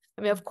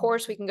 I mean, of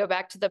course, we can go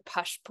back to the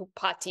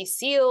Pashupati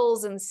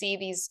seals and see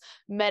these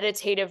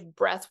meditative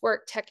breathwork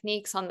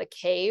techniques on the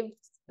caves,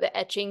 the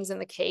etchings in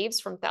the caves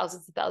from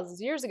thousands and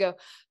thousands of years ago.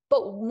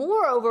 But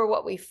moreover,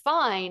 what we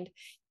find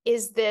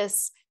is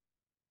this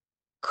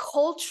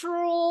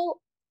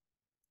cultural.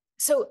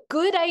 So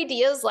good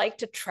ideas like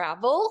to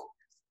travel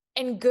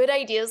and good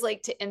ideas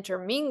like to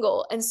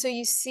intermingle. And so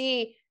you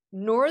see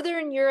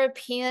Northern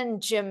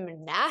European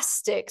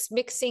gymnastics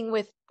mixing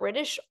with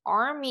British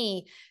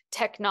Army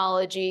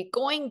technology,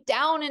 going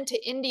down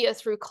into India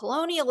through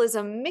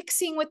colonialism,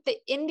 mixing with the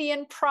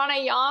Indian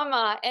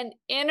pranayama and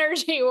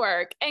energy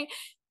work. And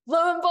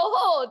lo and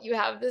behold, you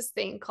have this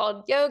thing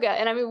called yoga.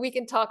 And I mean, we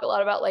can talk a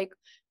lot about like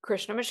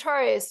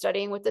Krishnamacharya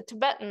studying with the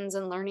Tibetans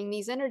and learning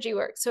these energy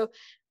work. So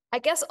I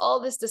guess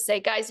all this to say,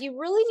 guys, you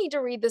really need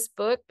to read this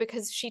book,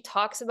 because she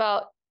talks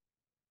about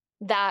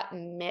that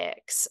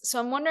mix. So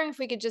I'm wondering if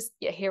we could just,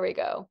 here we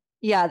go.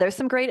 Yeah, there's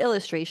some great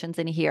illustrations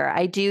in here.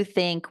 I do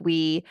think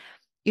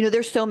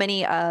there's so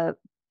many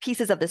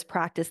pieces of this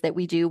practice that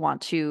we do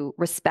want to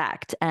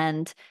respect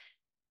and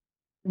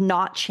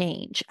not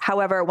change.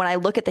 However, when I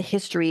look at the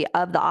history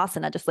of the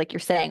asana, just like you're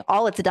saying,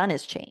 all it's done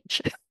is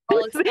change.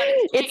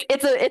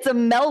 It's a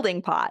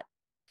melding pot.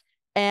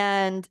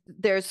 And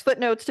there's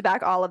footnotes to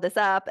back all of this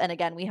up. And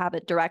again, we have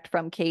it direct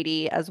from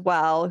Kaite as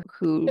well,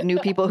 who knew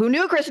people who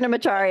knew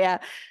Krishnamacharya.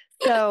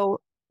 So,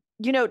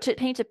 to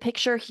paint a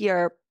picture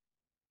here,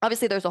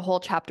 obviously there's a whole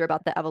chapter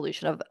about the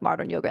evolution of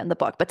modern yoga in the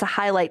book, but to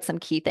highlight some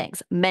key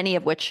things, many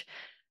of which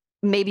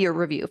may be a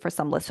review for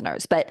some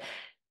listeners, but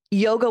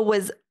yoga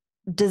was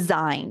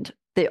designed,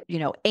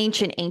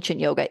 ancient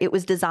yoga, it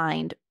was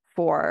designed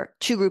for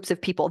two groups of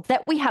people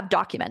that we have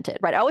documented,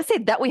 right? I always say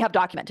that we have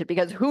documented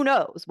because who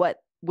knows what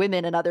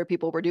women and other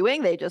people were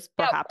doing. They just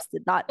perhaps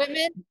did not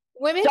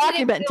women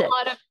document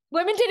it.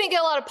 Women didn't get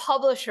a lot of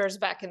publishers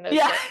back in those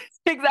days.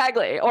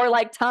 Exactly. Or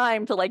like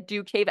time to like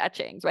do cave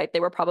etchings, right? They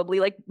were probably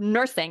like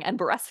nursing and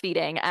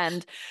breastfeeding.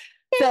 And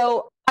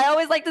so I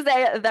always like to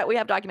say that we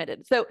have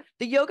documented. So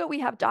the yoga we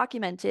have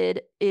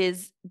documented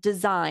is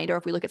designed, or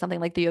if we look at something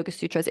like the Yoga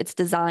Sutras, it's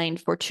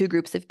designed for two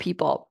groups of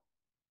people.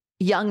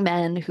 Young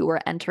men who were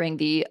entering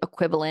the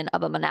equivalent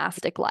of a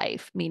monastic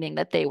life, meaning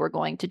that they were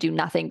going to do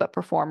nothing but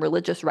perform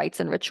religious rites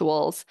and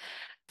rituals,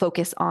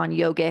 focus on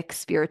yogic,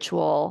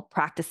 spiritual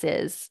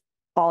practices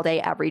all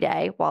day, every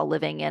day, while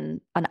living in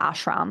an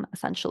ashram,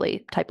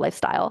 essentially, type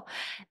lifestyle.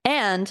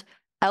 And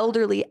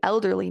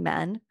elderly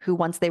men who,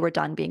 once they were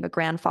done being a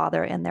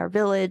grandfather in their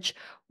village,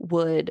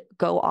 would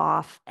go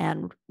off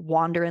and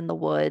wander in the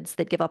woods.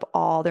 They'd give up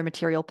all their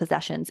material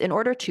possessions in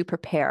order to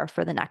prepare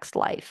for the next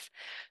life.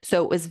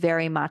 So it was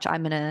very much,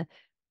 I'm going to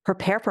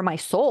prepare for my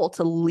soul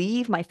to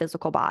leave my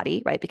physical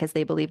body, right? Because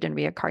they believed in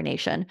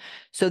reincarnation.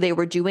 So they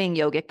were doing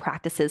yogic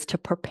practices to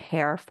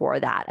prepare for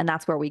that. And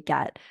that's where we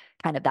get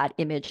kind of that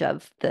image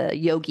of the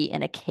yogi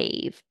in a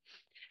cave.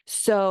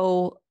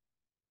 So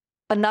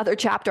another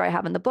chapter I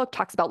have in the book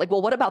talks about like,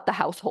 well, what about the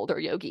householder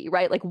yogi,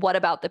 right? Like, what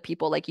about the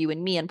people like you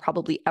and me and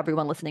probably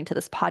everyone listening to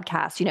this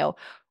podcast,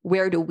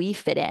 where do we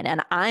fit in?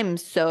 And I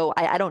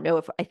don't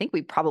know I think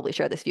we probably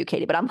share this view,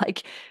 Kaite, but I'm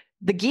like,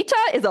 the Gita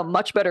is a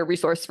much better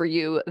resource for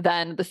you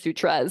than the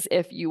sutras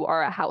if you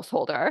are a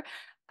householder.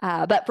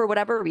 But for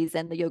whatever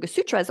reason, the Yoga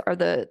Sutras are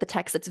the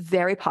text that's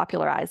very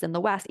popularized in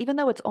the West, even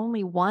though it's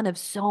only one of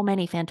so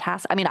many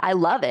fantastic, I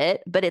love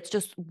it, but it's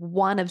just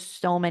one of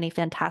so many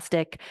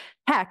fantastic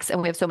texts,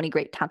 and we have so many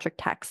great tantric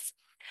texts.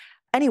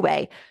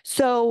 Anyway,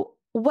 so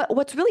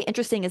what's really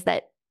interesting is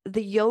that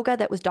the yoga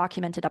that was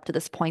documented up to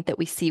this point that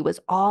we see was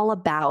all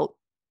about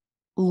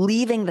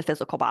leaving the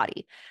physical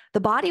body.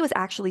 The body was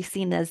actually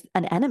seen as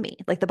an enemy.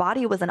 Like the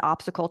body was an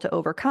obstacle to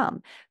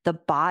overcome. The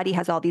body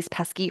has all these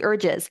pesky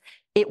urges.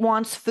 It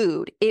wants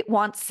food. It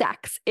wants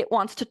sex. It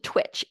wants to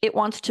twitch. It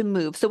wants to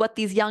move. So what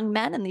these young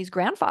men and these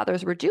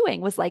grandfathers were doing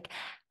was like,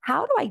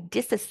 how do I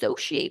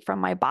disassociate from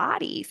my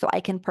body so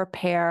I can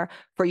prepare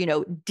for,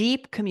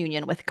 deep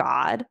communion with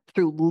God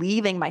through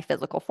leaving my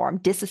physical form,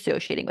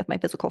 disassociating with my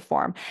physical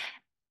form,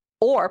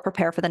 or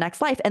prepare for the next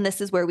life. And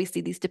this is where we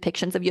see these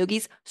depictions of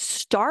yogis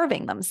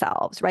starving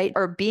themselves, right?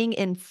 Or being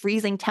in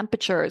freezing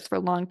temperatures for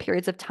long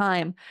periods of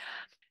time.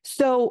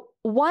 So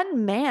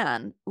one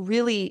man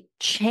really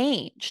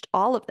changed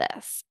all of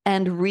this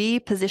and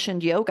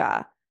repositioned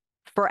yoga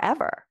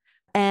forever.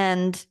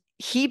 And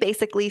he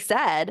basically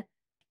said,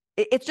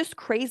 it's just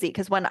crazy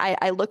because when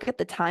I look at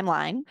the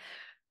timeline,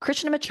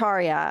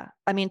 Krishnamacharya,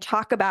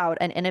 talk about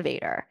an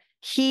innovator.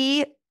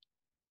 He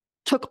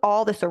took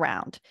all this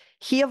around.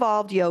 He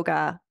evolved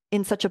yoga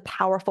in such a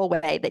powerful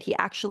way that he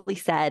actually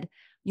said,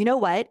 you know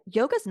what?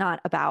 Yoga's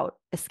not about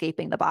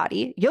escaping the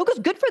body. Yoga's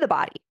good for the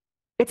body.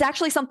 It's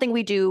actually something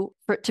we do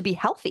to be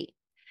healthy.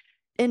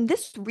 In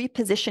this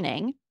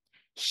repositioning,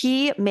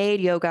 he made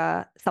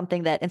yoga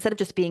something that, instead of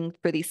just being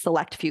for these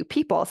select few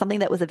people, something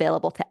that was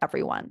available to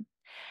everyone.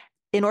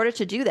 In order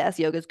to do this,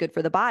 yoga is good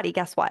for the body.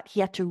 Guess what? He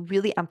had to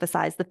really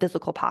emphasize the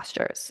physical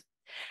postures.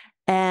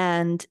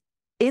 And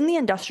in the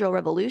Industrial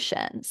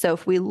Revolution, so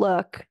if we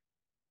look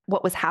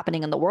what was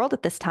happening in the world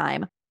at this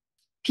time,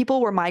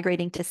 people were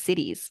migrating to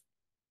cities.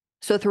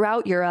 So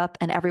throughout Europe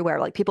and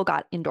everywhere, like people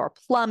got indoor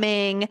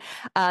plumbing,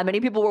 many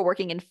people were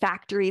working in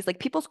factories, like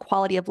people's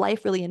quality of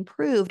life really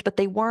improved, but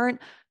they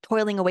weren't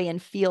toiling away in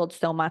fields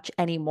so much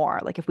anymore.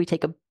 Like if we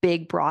take a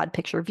big, broad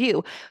picture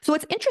view. So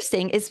what's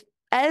interesting is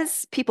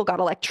as people got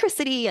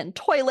electricity and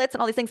toilets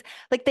and all these things,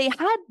 like they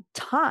had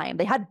time,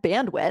 they had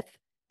bandwidth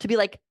to be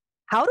like,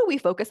 how do we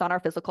focus on our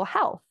physical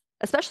health?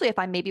 Especially if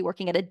I'm maybe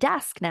working at a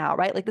desk now,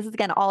 right? Like this is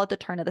again, all at the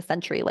turn of the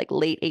century, like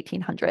late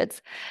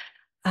 1800s.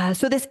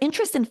 So this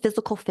interest in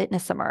physical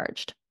fitness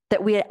emerged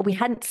that we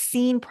hadn't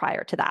seen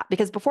prior to that,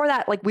 because before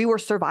that, like we were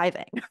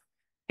surviving.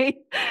 Right?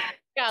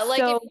 Yeah, like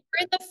if you're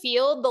in the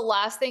field, the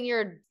last thing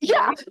you're worried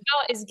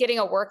about is getting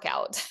a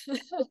workout.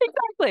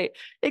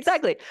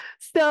 Exactly.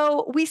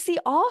 So we see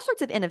all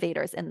sorts of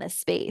innovators in this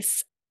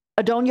space.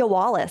 Adonia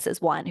Wallace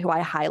is one who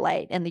I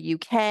highlight in the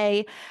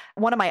UK.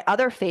 One of my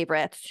other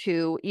favorites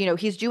who,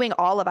 he's doing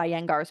all of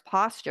Iyengar's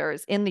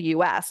postures in the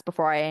US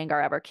before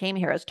Iyengar ever came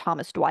here, is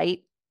Thomas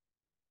Dwight.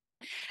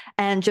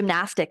 And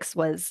gymnastics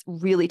was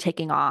really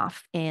taking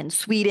off in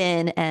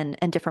Sweden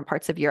and different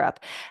parts of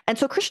Europe. And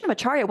so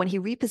Krishnamacharya, when he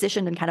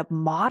repositioned and kind of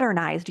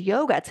modernized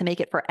yoga to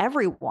make it for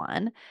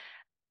everyone,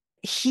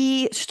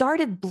 he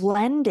started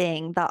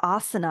blending the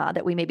asana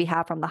that we maybe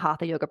have from the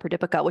Hatha Yoga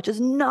Pradipika, which is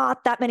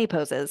not that many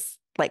poses.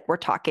 Like we're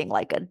talking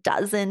like a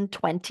dozen,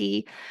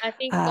 20. I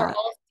think they're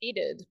all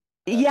seated.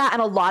 Yeah,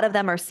 and a lot of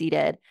them are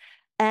seated.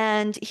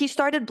 And he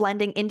started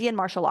blending Indian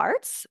martial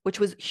arts, which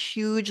was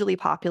hugely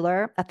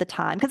popular at the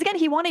time. Because again,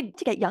 he wanted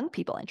to get young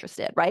people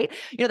interested, right?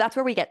 That's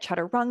where we get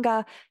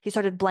chaturanga. He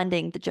started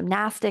blending the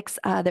gymnastics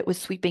that was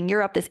sweeping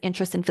Europe, this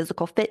interest in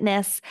physical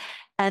fitness.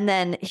 And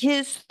then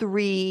his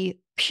three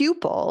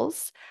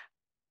pupils,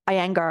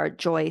 Iyengar,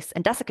 Joyce,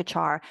 and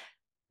Desikachar,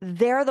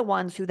 they're the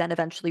ones who then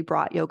eventually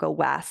brought yoga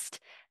west.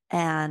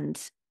 And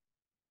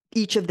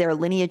each of their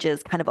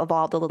lineages kind of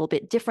evolved a little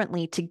bit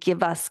differently to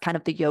give us kind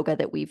of the yoga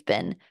that we've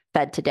been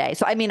fed today.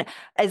 So, I mean,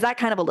 is that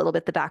kind of a little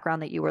bit the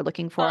background that you were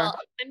looking for? Well,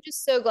 I'm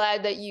just so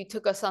glad that you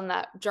took us on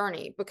that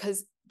journey,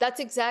 because that's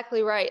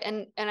exactly right.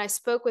 And I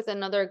spoke with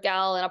another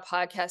gal in a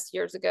podcast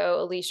years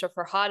ago, Alicia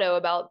Farhado,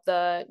 about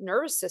the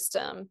nervous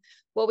system.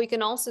 What we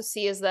can also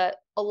see is that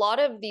a lot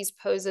of these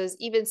poses,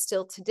 even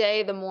still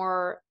today, the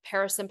more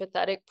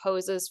parasympathetic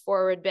poses,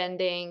 forward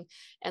bending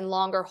and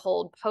longer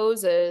hold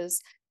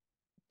poses,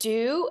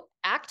 do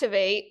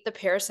activate the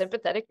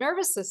parasympathetic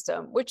nervous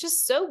system, which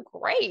is so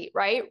great,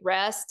 right?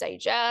 Rest,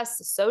 digest,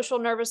 the social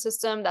nervous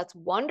system, that's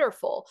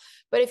wonderful.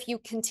 But if you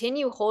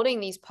continue holding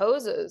these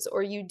poses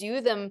or you do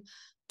them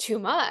too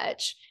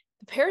much,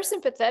 the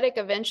parasympathetic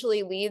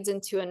eventually leads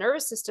into a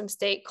nervous system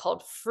state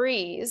called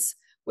freeze,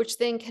 which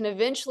then can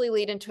eventually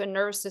lead into a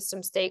nervous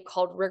system state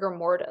called rigor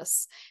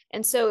mortis.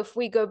 And so if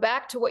we go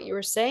back to what you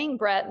were saying,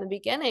 Brett, in the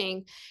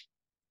beginning,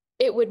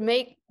 it would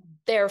make,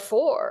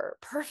 therefore,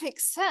 perfect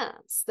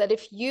sense that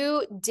if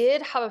you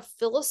did have a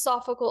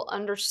philosophical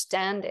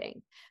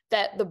understanding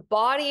that the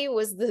body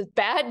was the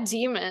bad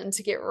demon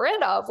to get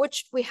rid of,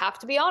 which we have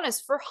to be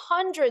honest, for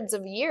hundreds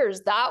of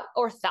years,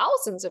 or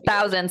thousands of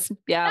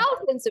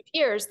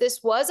years,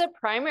 this was a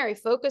primary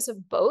focus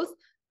of both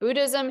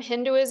Buddhism,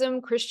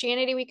 Hinduism,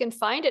 Christianity. We can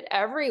find it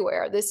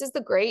everywhere. This is the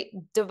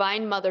great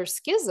divine mother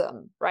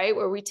schism, right?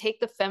 Where we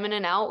take the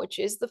feminine out, which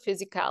is the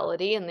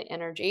physicality and the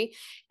energy.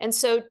 And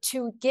so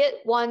to get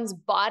one's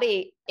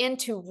body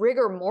into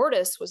rigor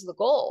mortis was the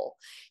goal.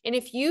 And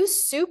if you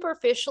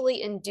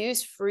superficially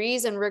induce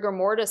freeze and rigor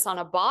mortis on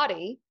a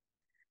body,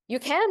 you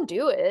can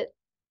do it.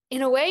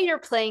 In a way, you're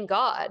playing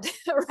God,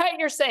 right?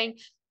 You're saying,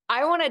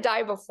 I want to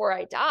die before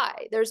I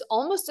die. There's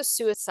almost a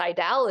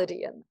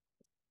suicidality in that.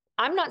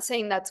 I'm not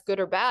saying that's good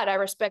or bad. I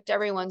respect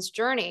everyone's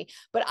journey,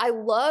 but I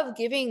love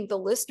giving the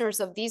listeners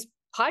of these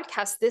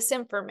podcasts this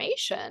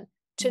information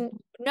to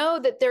know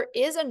that there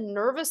is a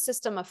nervous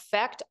system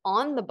effect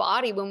on the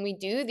body when we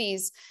do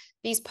these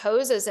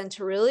poses, and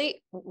to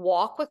really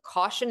walk with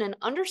caution and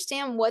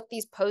understand what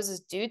these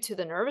poses do to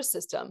the nervous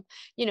system.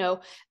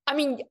 I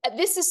mean,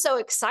 this is so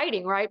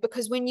exciting, right?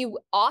 Because when you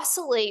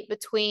oscillate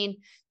between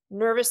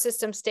nervous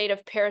system state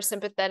of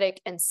parasympathetic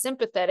and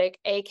sympathetic,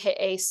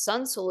 AKA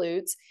sun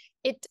salutes,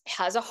 it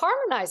has a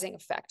harmonizing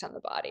effect on the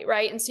body,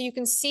 right? And so you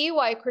can see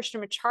why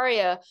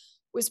Krishnamacharya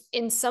was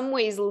in some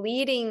ways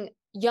leading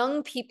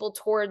young people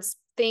towards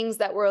things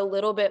that were a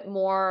little bit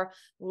more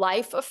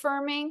life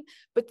affirming.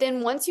 But then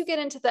once you get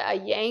into the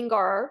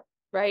Iyengar,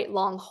 right,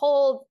 long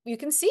hold, you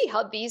can see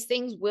how these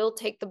things will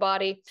take the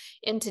body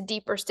into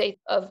deeper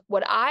states of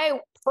what I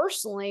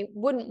personally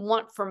wouldn't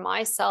want for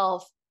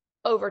myself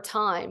over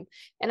time.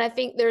 And I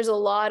think there's a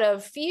lot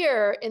of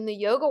fear in the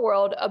yoga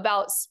world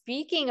about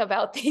speaking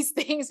about these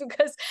things,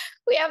 because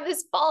we have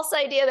this false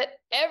idea that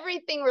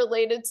everything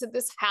related to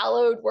this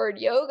hallowed word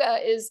yoga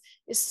is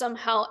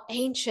somehow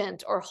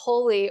ancient or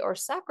holy or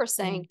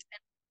sacrosanct.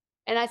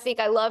 And I think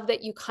I love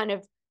that you kind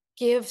of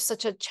give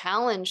such a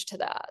challenge to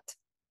that.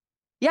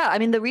 Yeah, I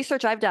mean, the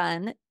research I've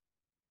done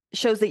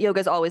shows that yoga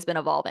has always been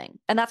evolving.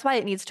 And that's why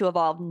it needs to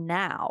evolve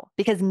now.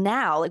 Because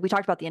now, like we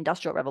talked about the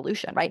Industrial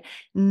Revolution, right?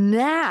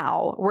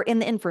 Now we're in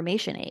the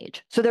information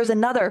age. So there's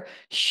another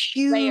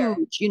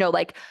huge,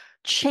 like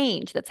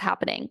change that's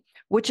happening,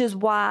 which is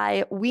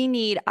why we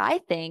need, I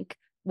think,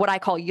 what I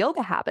call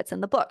yoga habits in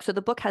the book. So the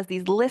book has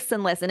these lists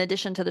and lists. In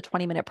addition to the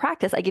 20-minute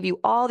practice, I give you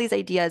all these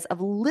ideas of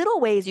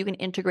little ways you can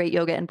integrate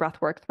yoga and breath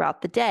work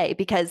throughout the day.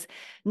 Because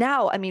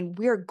now, I mean,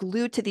 we're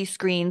glued to these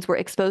screens. We're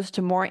exposed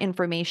to more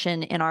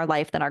information in our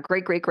life than our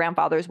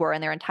great-great-grandfathers were in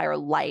their entire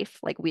life.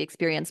 Like we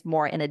experience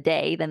more in a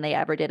day than they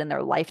ever did in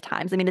their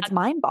lifetimes. I mean, it's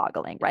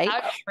mind-boggling, right?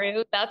 That's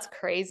true. That's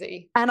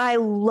crazy. And I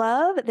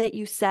love that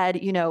you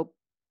said,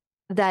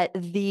 that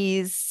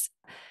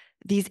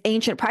these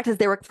ancient practices,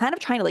 they were kind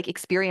of trying to like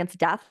experience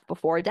death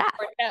before death,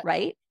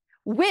 right?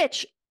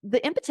 Which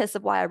the impetus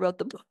of why I wrote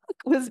the book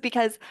was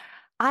because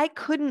I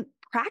couldn't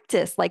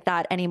practice like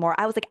that anymore.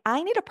 I was like,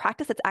 I need a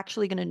practice that's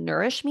actually going to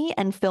nourish me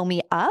and fill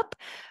me up,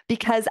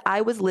 because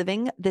I was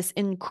living this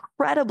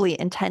incredibly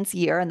intense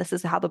year. And this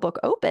is how the book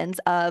opens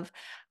of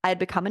I had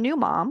become a new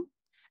mom.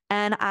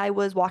 And I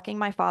was walking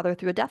my father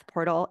through a death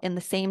portal in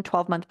the same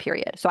 12-month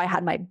period. So I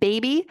had my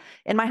baby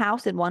in my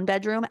house in one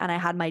bedroom, and I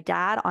had my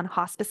dad on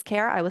hospice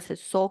care. I was his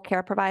sole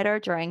care provider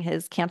during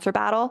his cancer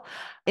battle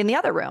in the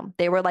other room.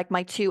 They were like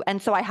my two.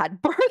 And so I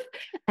had birth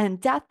and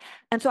death.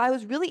 And so I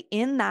was really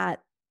in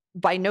that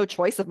by no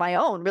choice of my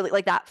own, really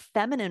like that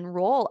feminine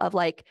role of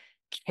like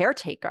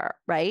caretaker,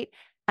 right?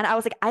 And I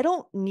was like, I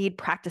don't need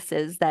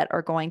practices that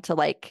are going to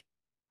like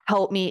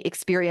help me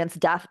experience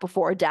death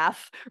before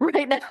death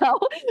right now,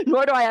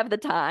 nor do I have the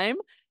time.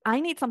 I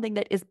need something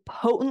that is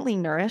potently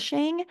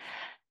nourishing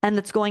and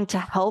that's going to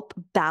help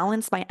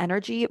balance my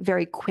energy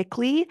very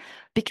quickly,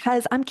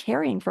 because I'm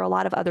caring for a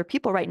lot of other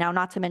people right now,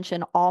 not to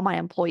mention all my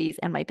employees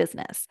and my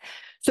business.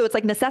 So it's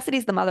like necessity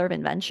is the mother of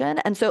invention.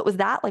 And so it was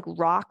that like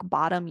rock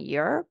bottom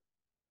year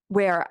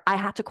where I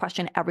had to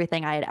question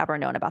everything I had ever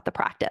known about the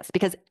practice,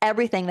 because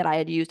everything that I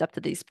had used up to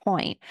this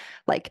point,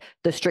 like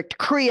the strict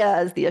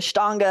kriyas, the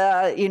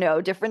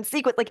ashtanga, different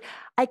sequence, like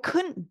I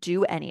couldn't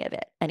do any of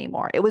it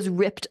anymore. It was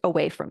ripped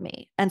away from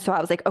me. And so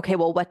I was like, okay,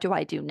 well, what do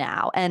I do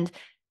now? And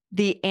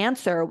the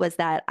answer was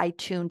that I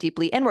tuned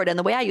deeply inward. And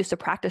the way I used to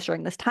practice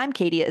during this time,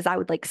 Katie, is I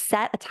would like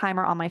set a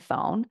timer on my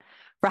phone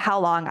for how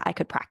long I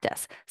could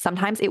practice.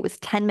 Sometimes it was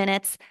 10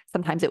 minutes,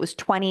 sometimes it was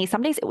 20,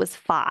 some days it was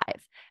 5.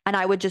 And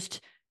I would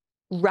just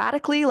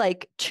radically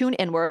like tune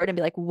inward and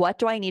be like, what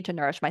do I need to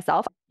nourish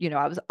myself?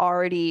 I was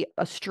already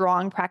a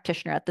strong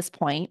practitioner at this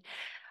point.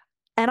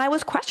 And I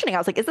was questioning, I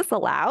was like, is this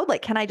allowed?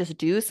 Like, can I just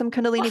do some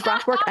Kundalini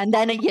breath work and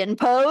then a yin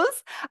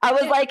pose? I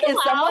was like, is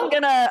someone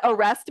going to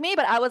arrest me?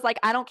 But I was like,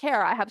 I don't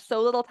care. I have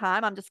so little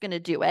time. I'm just going to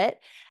do it.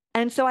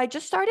 And so I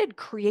just started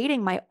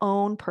creating my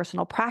own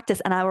personal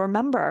practice. And I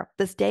remember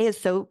this day is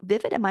so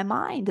vivid in my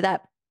mind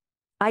that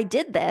I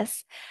did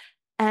this.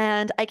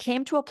 And I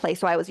came to a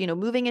place where I was,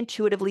 moving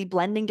intuitively,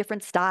 blending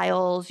different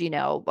styles,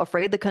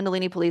 afraid the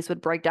Kundalini police would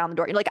break down the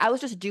door. Like I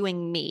was just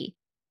doing me.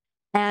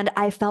 And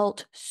I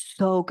felt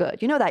so good.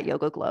 That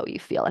yoga glow you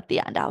feel at the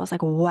end. I was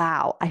like,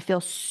 wow, I feel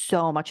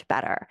so much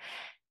better.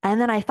 And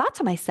then I thought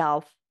to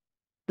myself,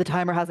 the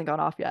timer hasn't gone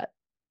off yet.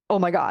 Oh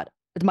my God,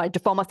 my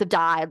phone must have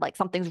died. Like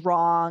something's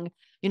wrong.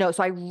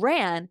 So I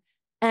ran,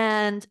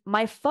 and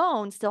my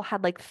phone still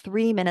had like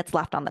 3 minutes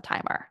left on the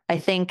timer. I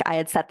think I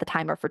had set the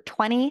timer for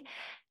 20.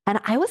 And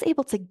I was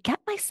able to get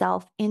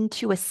myself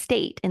into a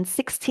state in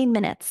 16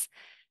 minutes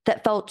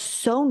that felt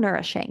so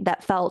nourishing,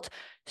 that felt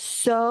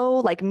so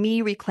like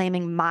me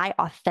reclaiming my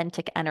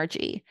authentic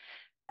energy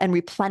and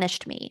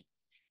replenished me.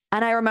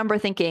 And I remember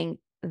thinking,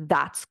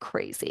 that's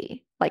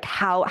crazy. Like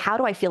how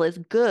do I feel as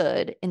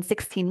good in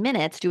 16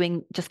 minutes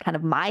doing just kind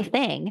of my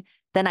thing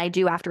than I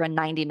do after a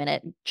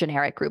 90-minute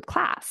generic group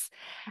class?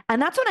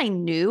 And that's when I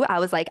knew, I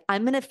was like,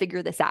 I'm going to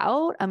figure this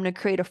out. I'm going to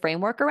create a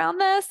framework around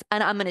this,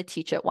 and I'm going to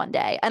teach it one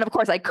day. And of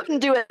course I couldn't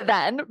do it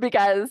then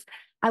because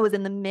I was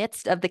in the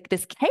midst of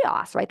this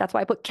chaos, right? That's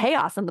why I put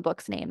chaos in the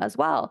book's name as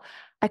well.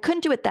 I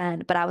couldn't do it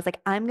then, but I was like,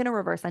 I'm going to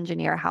reverse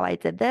engineer how I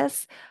did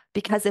this,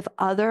 because if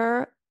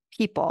other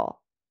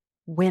people,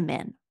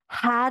 women,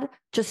 I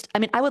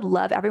would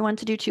love everyone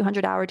to do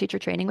 200-hour teacher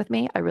training with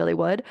me. I really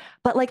would.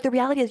 But like the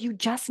reality is you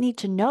just need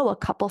to know a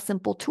couple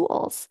simple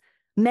tools,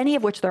 many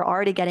of which they're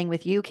already getting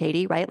with you,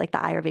 Katie, right? Like the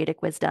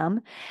Ayurvedic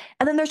wisdom.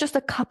 And then there's just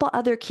a couple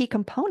other key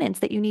components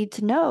that you need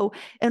to know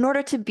in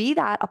order to be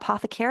that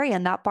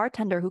apothecarian, that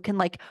bartender who can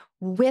like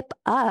whip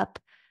up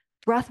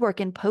breathwork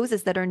and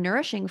poses that are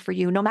nourishing for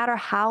you, no matter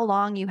how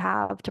long you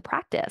have to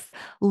practice.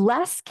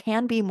 Less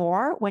can be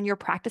more when you're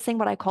practicing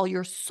what I call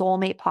your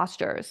soulmate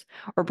postures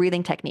or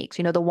breathing techniques,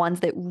 the ones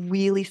that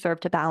really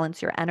serve to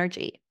balance your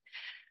energy.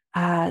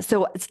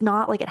 So it's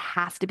not like it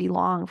has to be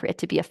long for it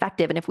to be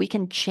effective. And if we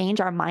can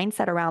change our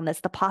mindset around this,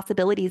 the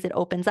possibilities it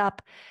opens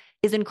up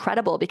is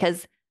incredible,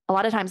 because a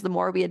lot of times the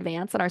more we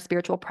advance in our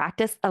spiritual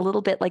practice, a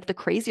little bit like the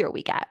crazier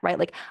we get, right?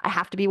 Like I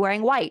have to be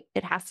wearing white.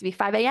 It has to be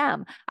 5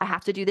 a.m. I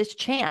have to do this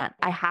chant.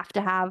 I have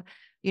to have,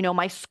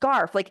 my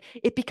scarf. Like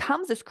it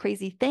becomes this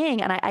crazy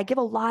thing. And I give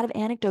a lot of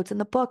anecdotes in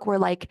the book where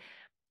like,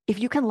 if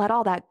you can let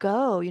all that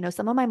go,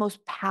 some of my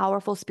most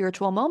powerful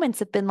spiritual moments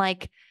have been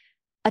like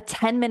a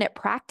 10-minute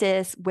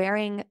practice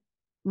wearing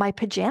my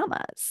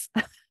pajamas.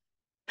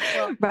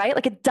 Well, right?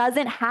 Like it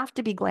doesn't have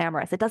to be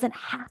glamorous. It doesn't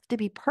have to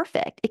be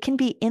perfect. It can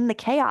be in the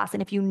chaos.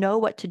 And if you know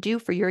what to do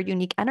for your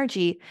unique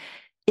energy,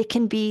 it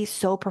can be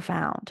so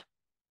profound.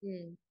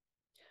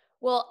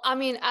 Well,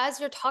 as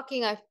you're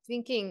talking, I'm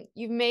thinking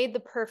you've made the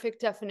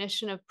perfect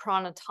definition of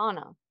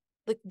pranatana.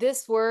 Like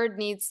this word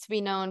needs to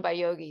be known by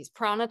yogis.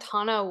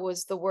 Pranatana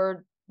was the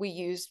word we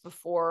used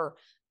before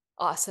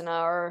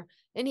asana or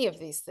any of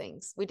these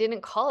things. We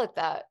didn't call it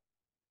that.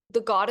 The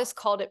goddess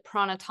called it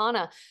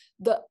pranatana.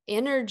 The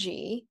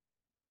energy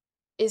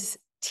is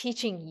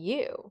teaching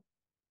you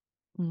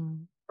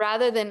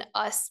rather than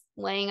us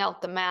laying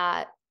out the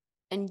mat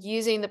and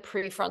using the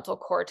prefrontal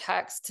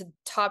cortex to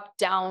top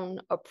down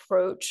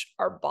approach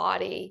our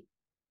body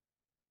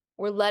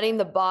we're letting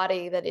the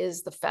body that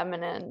is the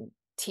feminine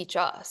teach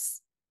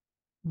us.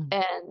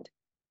 And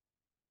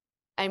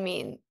I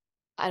mean,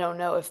 I don't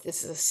know if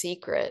this is a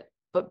secret,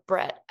 but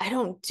Brett, I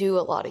don't do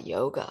a lot of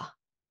yoga.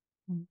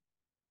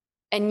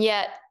 And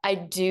yet I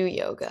do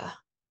yoga.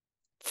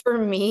 For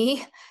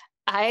me,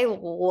 I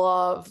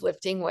love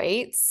lifting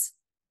weights.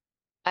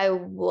 I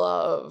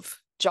love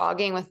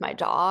jogging with my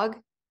dog.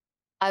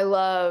 I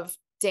love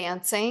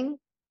dancing.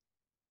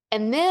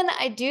 And then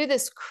I do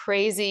this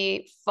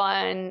crazy,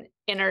 fun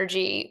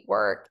energy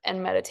work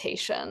and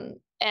meditation.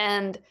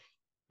 And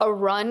a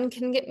run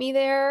can get me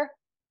there.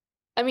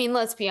 I mean,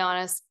 let's be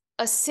honest,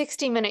 a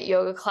 60-minute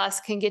yoga class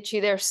can get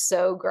you there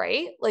so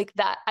great. Like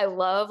that, I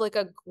love like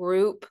a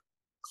group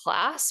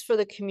class for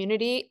the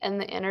community and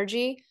the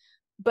energy.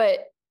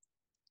 But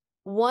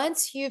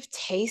once you've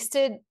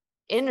tasted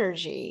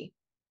energy,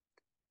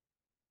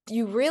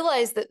 you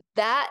realize that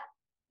that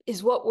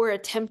is what we're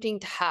attempting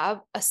to have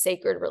a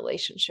sacred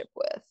relationship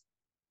with.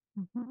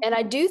 And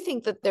I do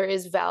think that there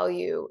is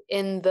value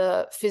in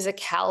the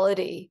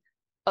physicality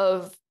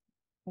of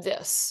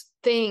this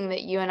thing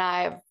that you and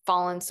I have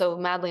fallen so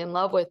madly in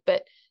love with.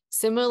 But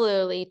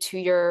similarly to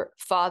your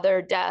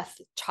father, death,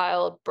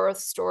 child, birth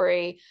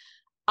story,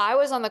 I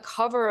was on the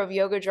cover of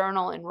Yoga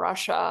Journal in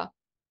Russia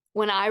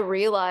when I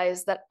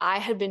realized that I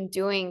had been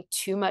doing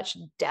too much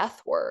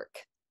death work,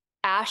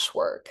 ash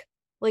work.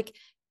 Like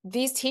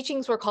these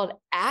teachings were called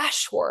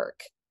ash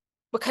work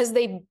because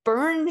they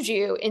burned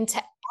you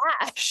into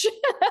ash.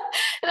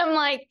 And I'm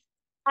like,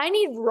 I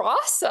need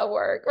rasa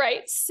work,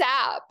 right?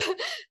 Sap,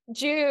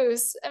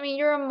 juice. I mean,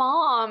 you're a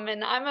mom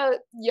and I'm a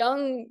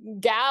young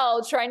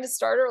gal trying to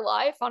start her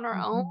life on her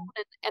own.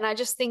 And I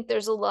just think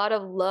there's a lot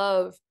of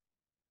love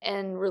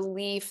and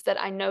relief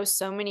that I know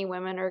so many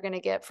women are going to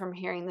get from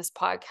hearing this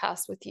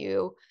podcast with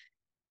you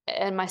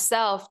and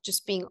myself,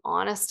 just being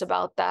honest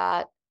about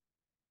that.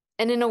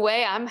 And in a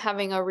way, I'm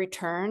having a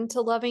return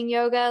to loving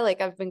yoga.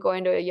 Like I've been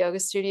going to a yoga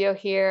studio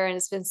here and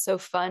it's been so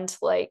fun to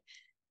like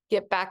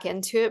get back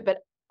into it. But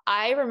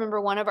I remember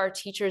one of our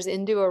teachers,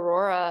 Indu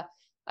Aurora,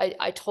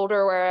 I told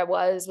her where I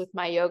was with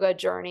my yoga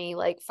journey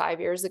like 5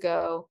 years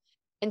ago.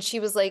 And she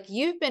was like,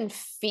 you've been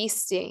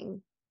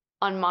feasting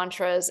on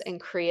mantras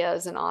and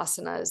kriyas and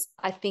asanas.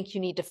 I think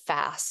you need to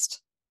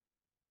fast.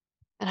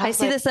 And I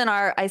see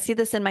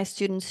this in my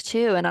students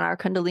too. And in our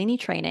Kundalini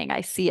training,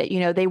 I see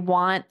it, they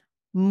want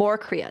more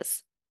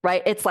kriyas,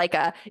 right? It's like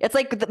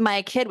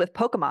my kid with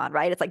Pokemon,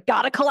 right? It's like,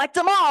 gotta collect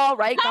them all,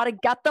 right? Gotta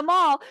get them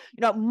all,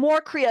 more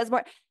kriyas,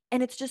 more.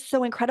 And it's just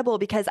so incredible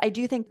because I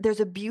do think there's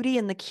a beauty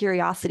in the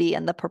curiosity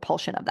and the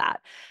propulsion of that.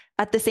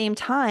 At the same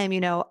time,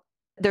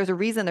 there's a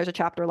reason there's a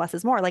chapter less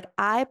is more. Like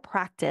I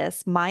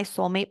practice my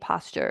soulmate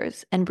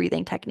postures and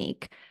breathing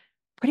technique.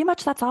 Pretty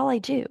much that's all I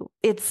do.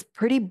 It's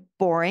pretty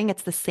boring.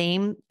 It's the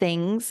same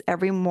things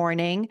every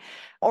morning,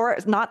 or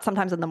not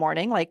sometimes in the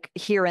morning, like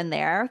here and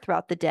there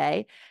throughout the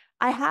day.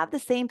 I have the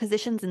same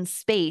positions in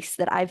space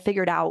that I've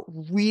figured out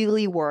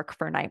really work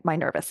for my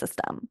nervous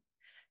system.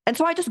 And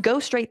so I just go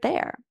straight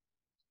there.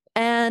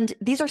 And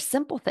these are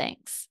simple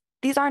things.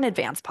 These aren't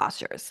advanced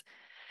postures.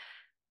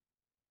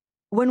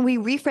 When we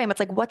reframe, it's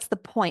like, what's the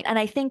point? And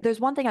I think there's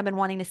one thing I've been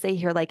wanting to say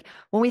here. Like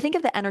when we think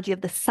of the energy of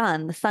the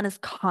sun is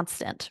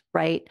constant,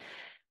 right?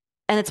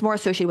 And it's more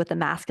associated with the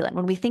masculine.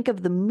 When we think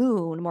of the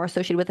moon, more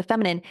associated with the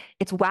feminine,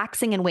 it's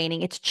waxing and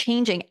waning. It's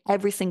changing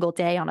every single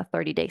day on a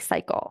 30-day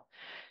cycle.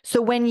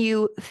 So when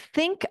you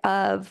think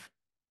of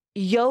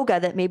yoga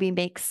that maybe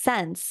makes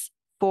sense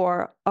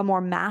for a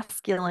more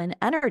masculine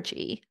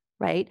energy,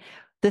 right?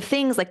 The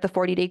things like the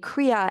 40-day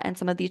Kriya and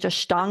some of these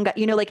Ashtanga,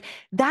 like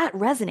that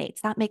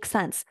resonates, that makes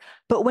sense.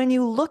 But when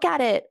you look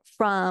at it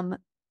from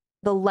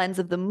the lens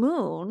of the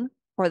moon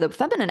or the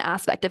feminine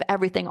aspect of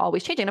everything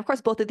always changing, and of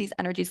course, both of these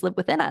energies live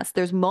within us.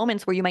 There's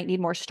moments where you might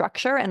need more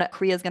structure and a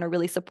Kriya is going to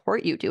really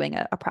support you doing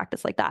a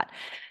practice like that.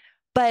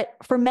 But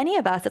for many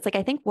of us, it's like,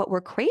 I think what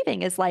we're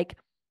craving is like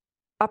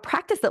a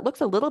practice that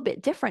looks a little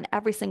bit different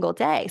every single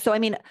day. So, I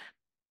mean,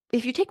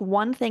 if you take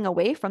one thing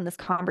away from this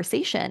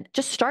conversation,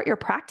 just start your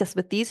practice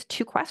with these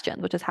two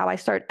questions, which is how I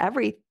start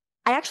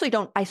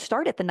I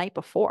start it the night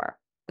before.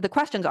 The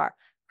questions are,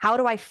 how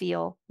do I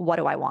feel? What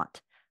do I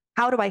want?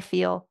 How do I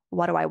feel?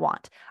 What do I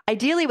want?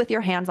 Ideally with your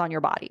hands on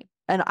your body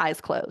and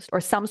eyes closed, or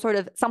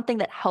something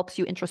that helps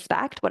you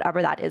introspect,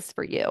 whatever that is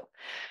for you.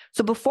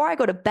 So before I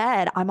go to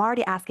bed, I'm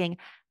already asking,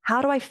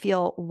 how do I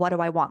feel? What do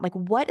I want? Like,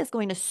 what is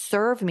going to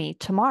serve me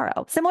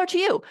tomorrow? Similar to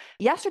you.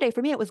 Yesterday,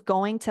 for me, it was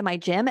going to my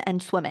gym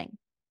and swimming.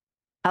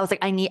 I was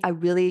like, I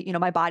really,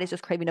 my body's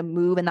just craving to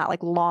move in that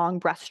like long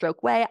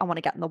breaststroke way. I want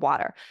to get in the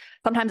water.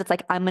 Sometimes it's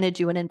like, I'm going to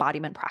do an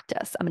embodiment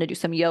practice. I'm going to do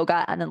some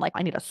yoga. And then like,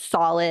 I need a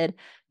solid,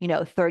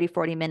 30,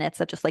 40 minutes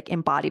of just like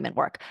embodiment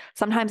work.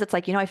 Sometimes it's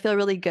like, I feel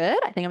really good.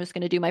 I think I'm just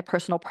going to do my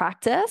personal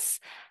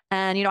practice.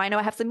 And, I know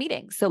I have some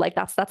meetings. So like,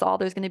 that's all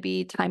there's going to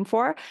be time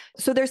for.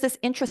 So there's this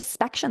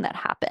introspection that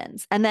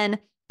happens. And then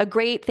a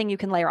great thing you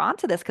can layer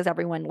onto this, because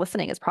everyone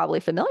listening is probably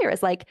familiar,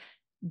 is like,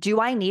 do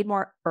I need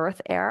more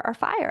earth, air, or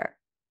fire?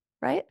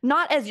 Right?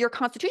 Not as your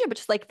constitution, but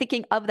just like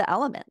thinking of the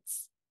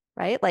elements,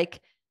 right?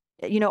 Like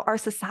our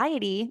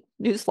society,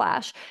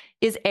 newsflash,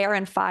 is air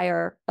and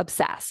fire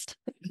obsessed.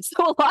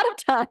 So a lot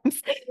of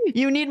times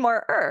you need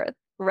more earth,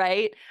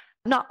 right?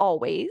 Not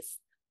always,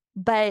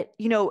 but,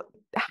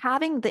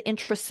 having the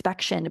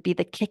introspection be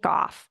the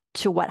kickoff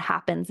to what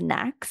happens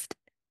next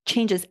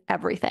changes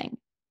everything.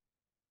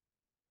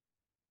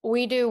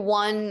 We do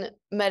one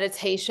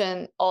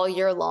meditation all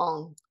year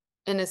long,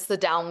 and it's the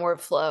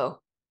downward flow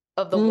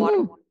of the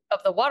water, of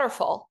the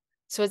waterfall.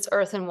 So it's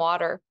earth and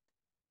water.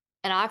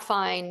 And I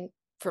find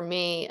for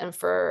me and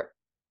for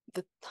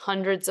the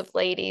hundreds of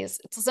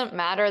ladies, it doesn't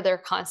matter their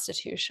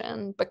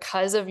constitution.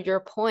 Because of your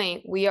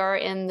point, we are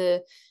in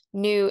the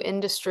new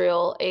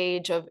industrial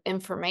age of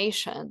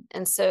information.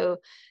 And so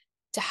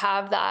to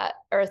have that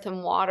earth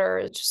and water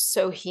is just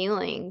so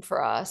healing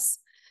for us.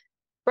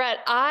 Brett,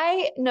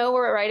 I know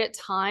we're right at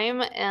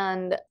time,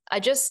 and I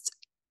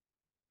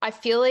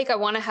feel like I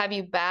want to have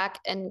you back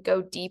and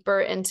go deeper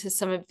into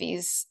some of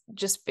these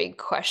just big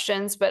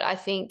questions, but I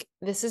think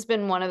this has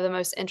been one of the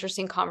most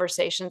interesting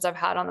conversations I've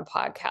had on the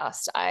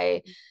podcast.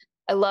 I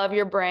love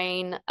your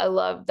brain. I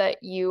love that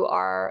you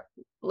are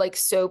like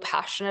so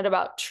passionate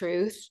about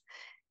truth.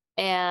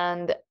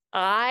 And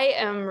I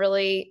am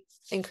really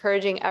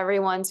encouraging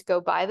everyone to go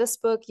buy this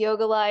book,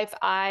 Yoga Life.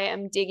 I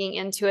am digging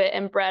into it.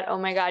 And Brett, oh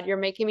my God, you're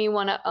making me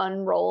want to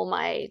unroll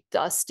my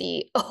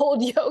dusty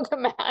old yoga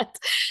mat.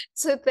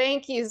 So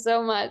thank you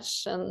so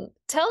much. And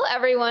tell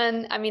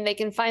everyone, I mean, they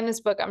can find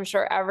this book, I'm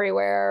sure,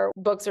 everywhere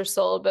books are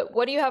sold, but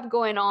what do you have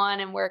going on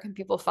and where can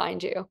people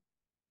find you?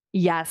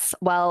 Yes.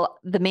 Well,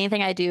 the main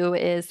thing I do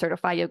is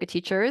certify yoga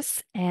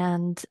teachers,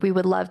 and we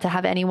would love to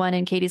have anyone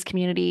in Kaite's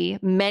community.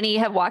 Many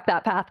have walked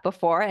that path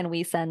before, and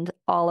we send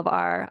all of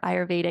our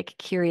Ayurvedic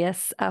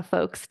curious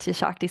folks to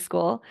Shakti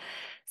School.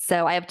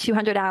 So I have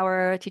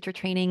 200-hour teacher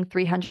training,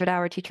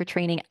 300-hour teacher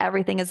training.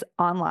 Everything is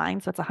online.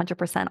 So it's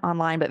 100%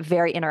 online, but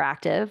very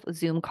interactive,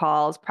 Zoom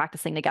calls,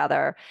 practicing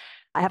together.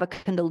 I have a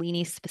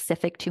Kundalini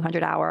specific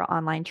 200-hour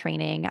online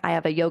training. I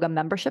have a yoga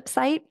membership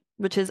site,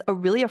 which is a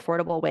really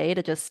affordable way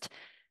to just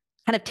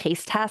kind of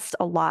taste test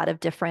a lot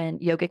of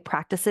different yogic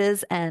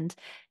practices, and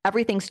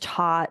everything's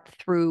taught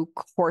through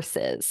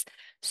courses.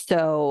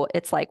 So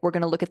it's like, we're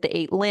going to look at the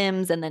 8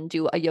 limbs and then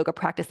do a yoga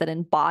practice that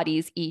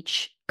embodies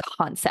each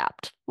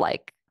concept,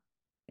 like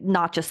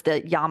not just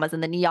the yamas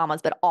and the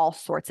niyamas, but all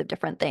sorts of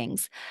different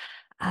things.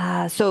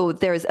 So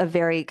there's a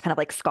very kind of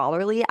like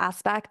scholarly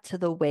aspect to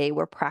the way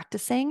we're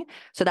practicing.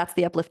 So that's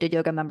the Uplifted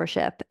Yoga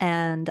membership.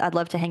 And I'd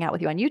love to hang out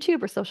with you on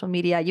YouTube or social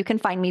media. You can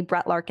find me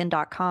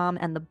brettlarkin.com,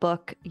 and the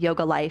book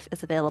Yoga Life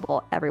is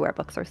available everywhere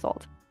books are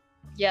sold.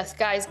 Yes,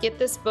 guys, get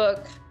this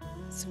book.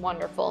 It's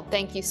wonderful.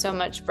 Thank you so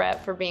much,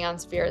 Brett, for being on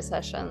Spirit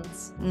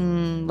Sessions.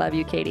 Love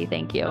you, Kaite.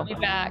 Thank you. I'll be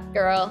back,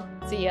 girl.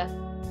 See ya.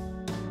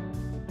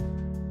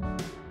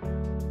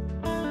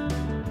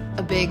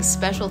 A big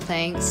special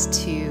thanks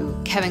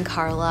to Kevin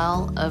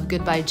Carlisle of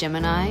Goodbye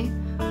Gemini,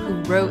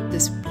 who wrote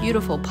this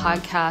beautiful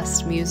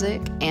podcast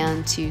music,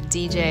 and to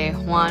DJ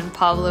Juan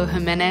Pablo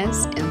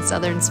Jimenez in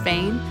southern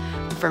Spain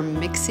for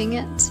mixing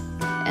it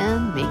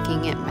and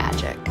making it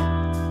magic.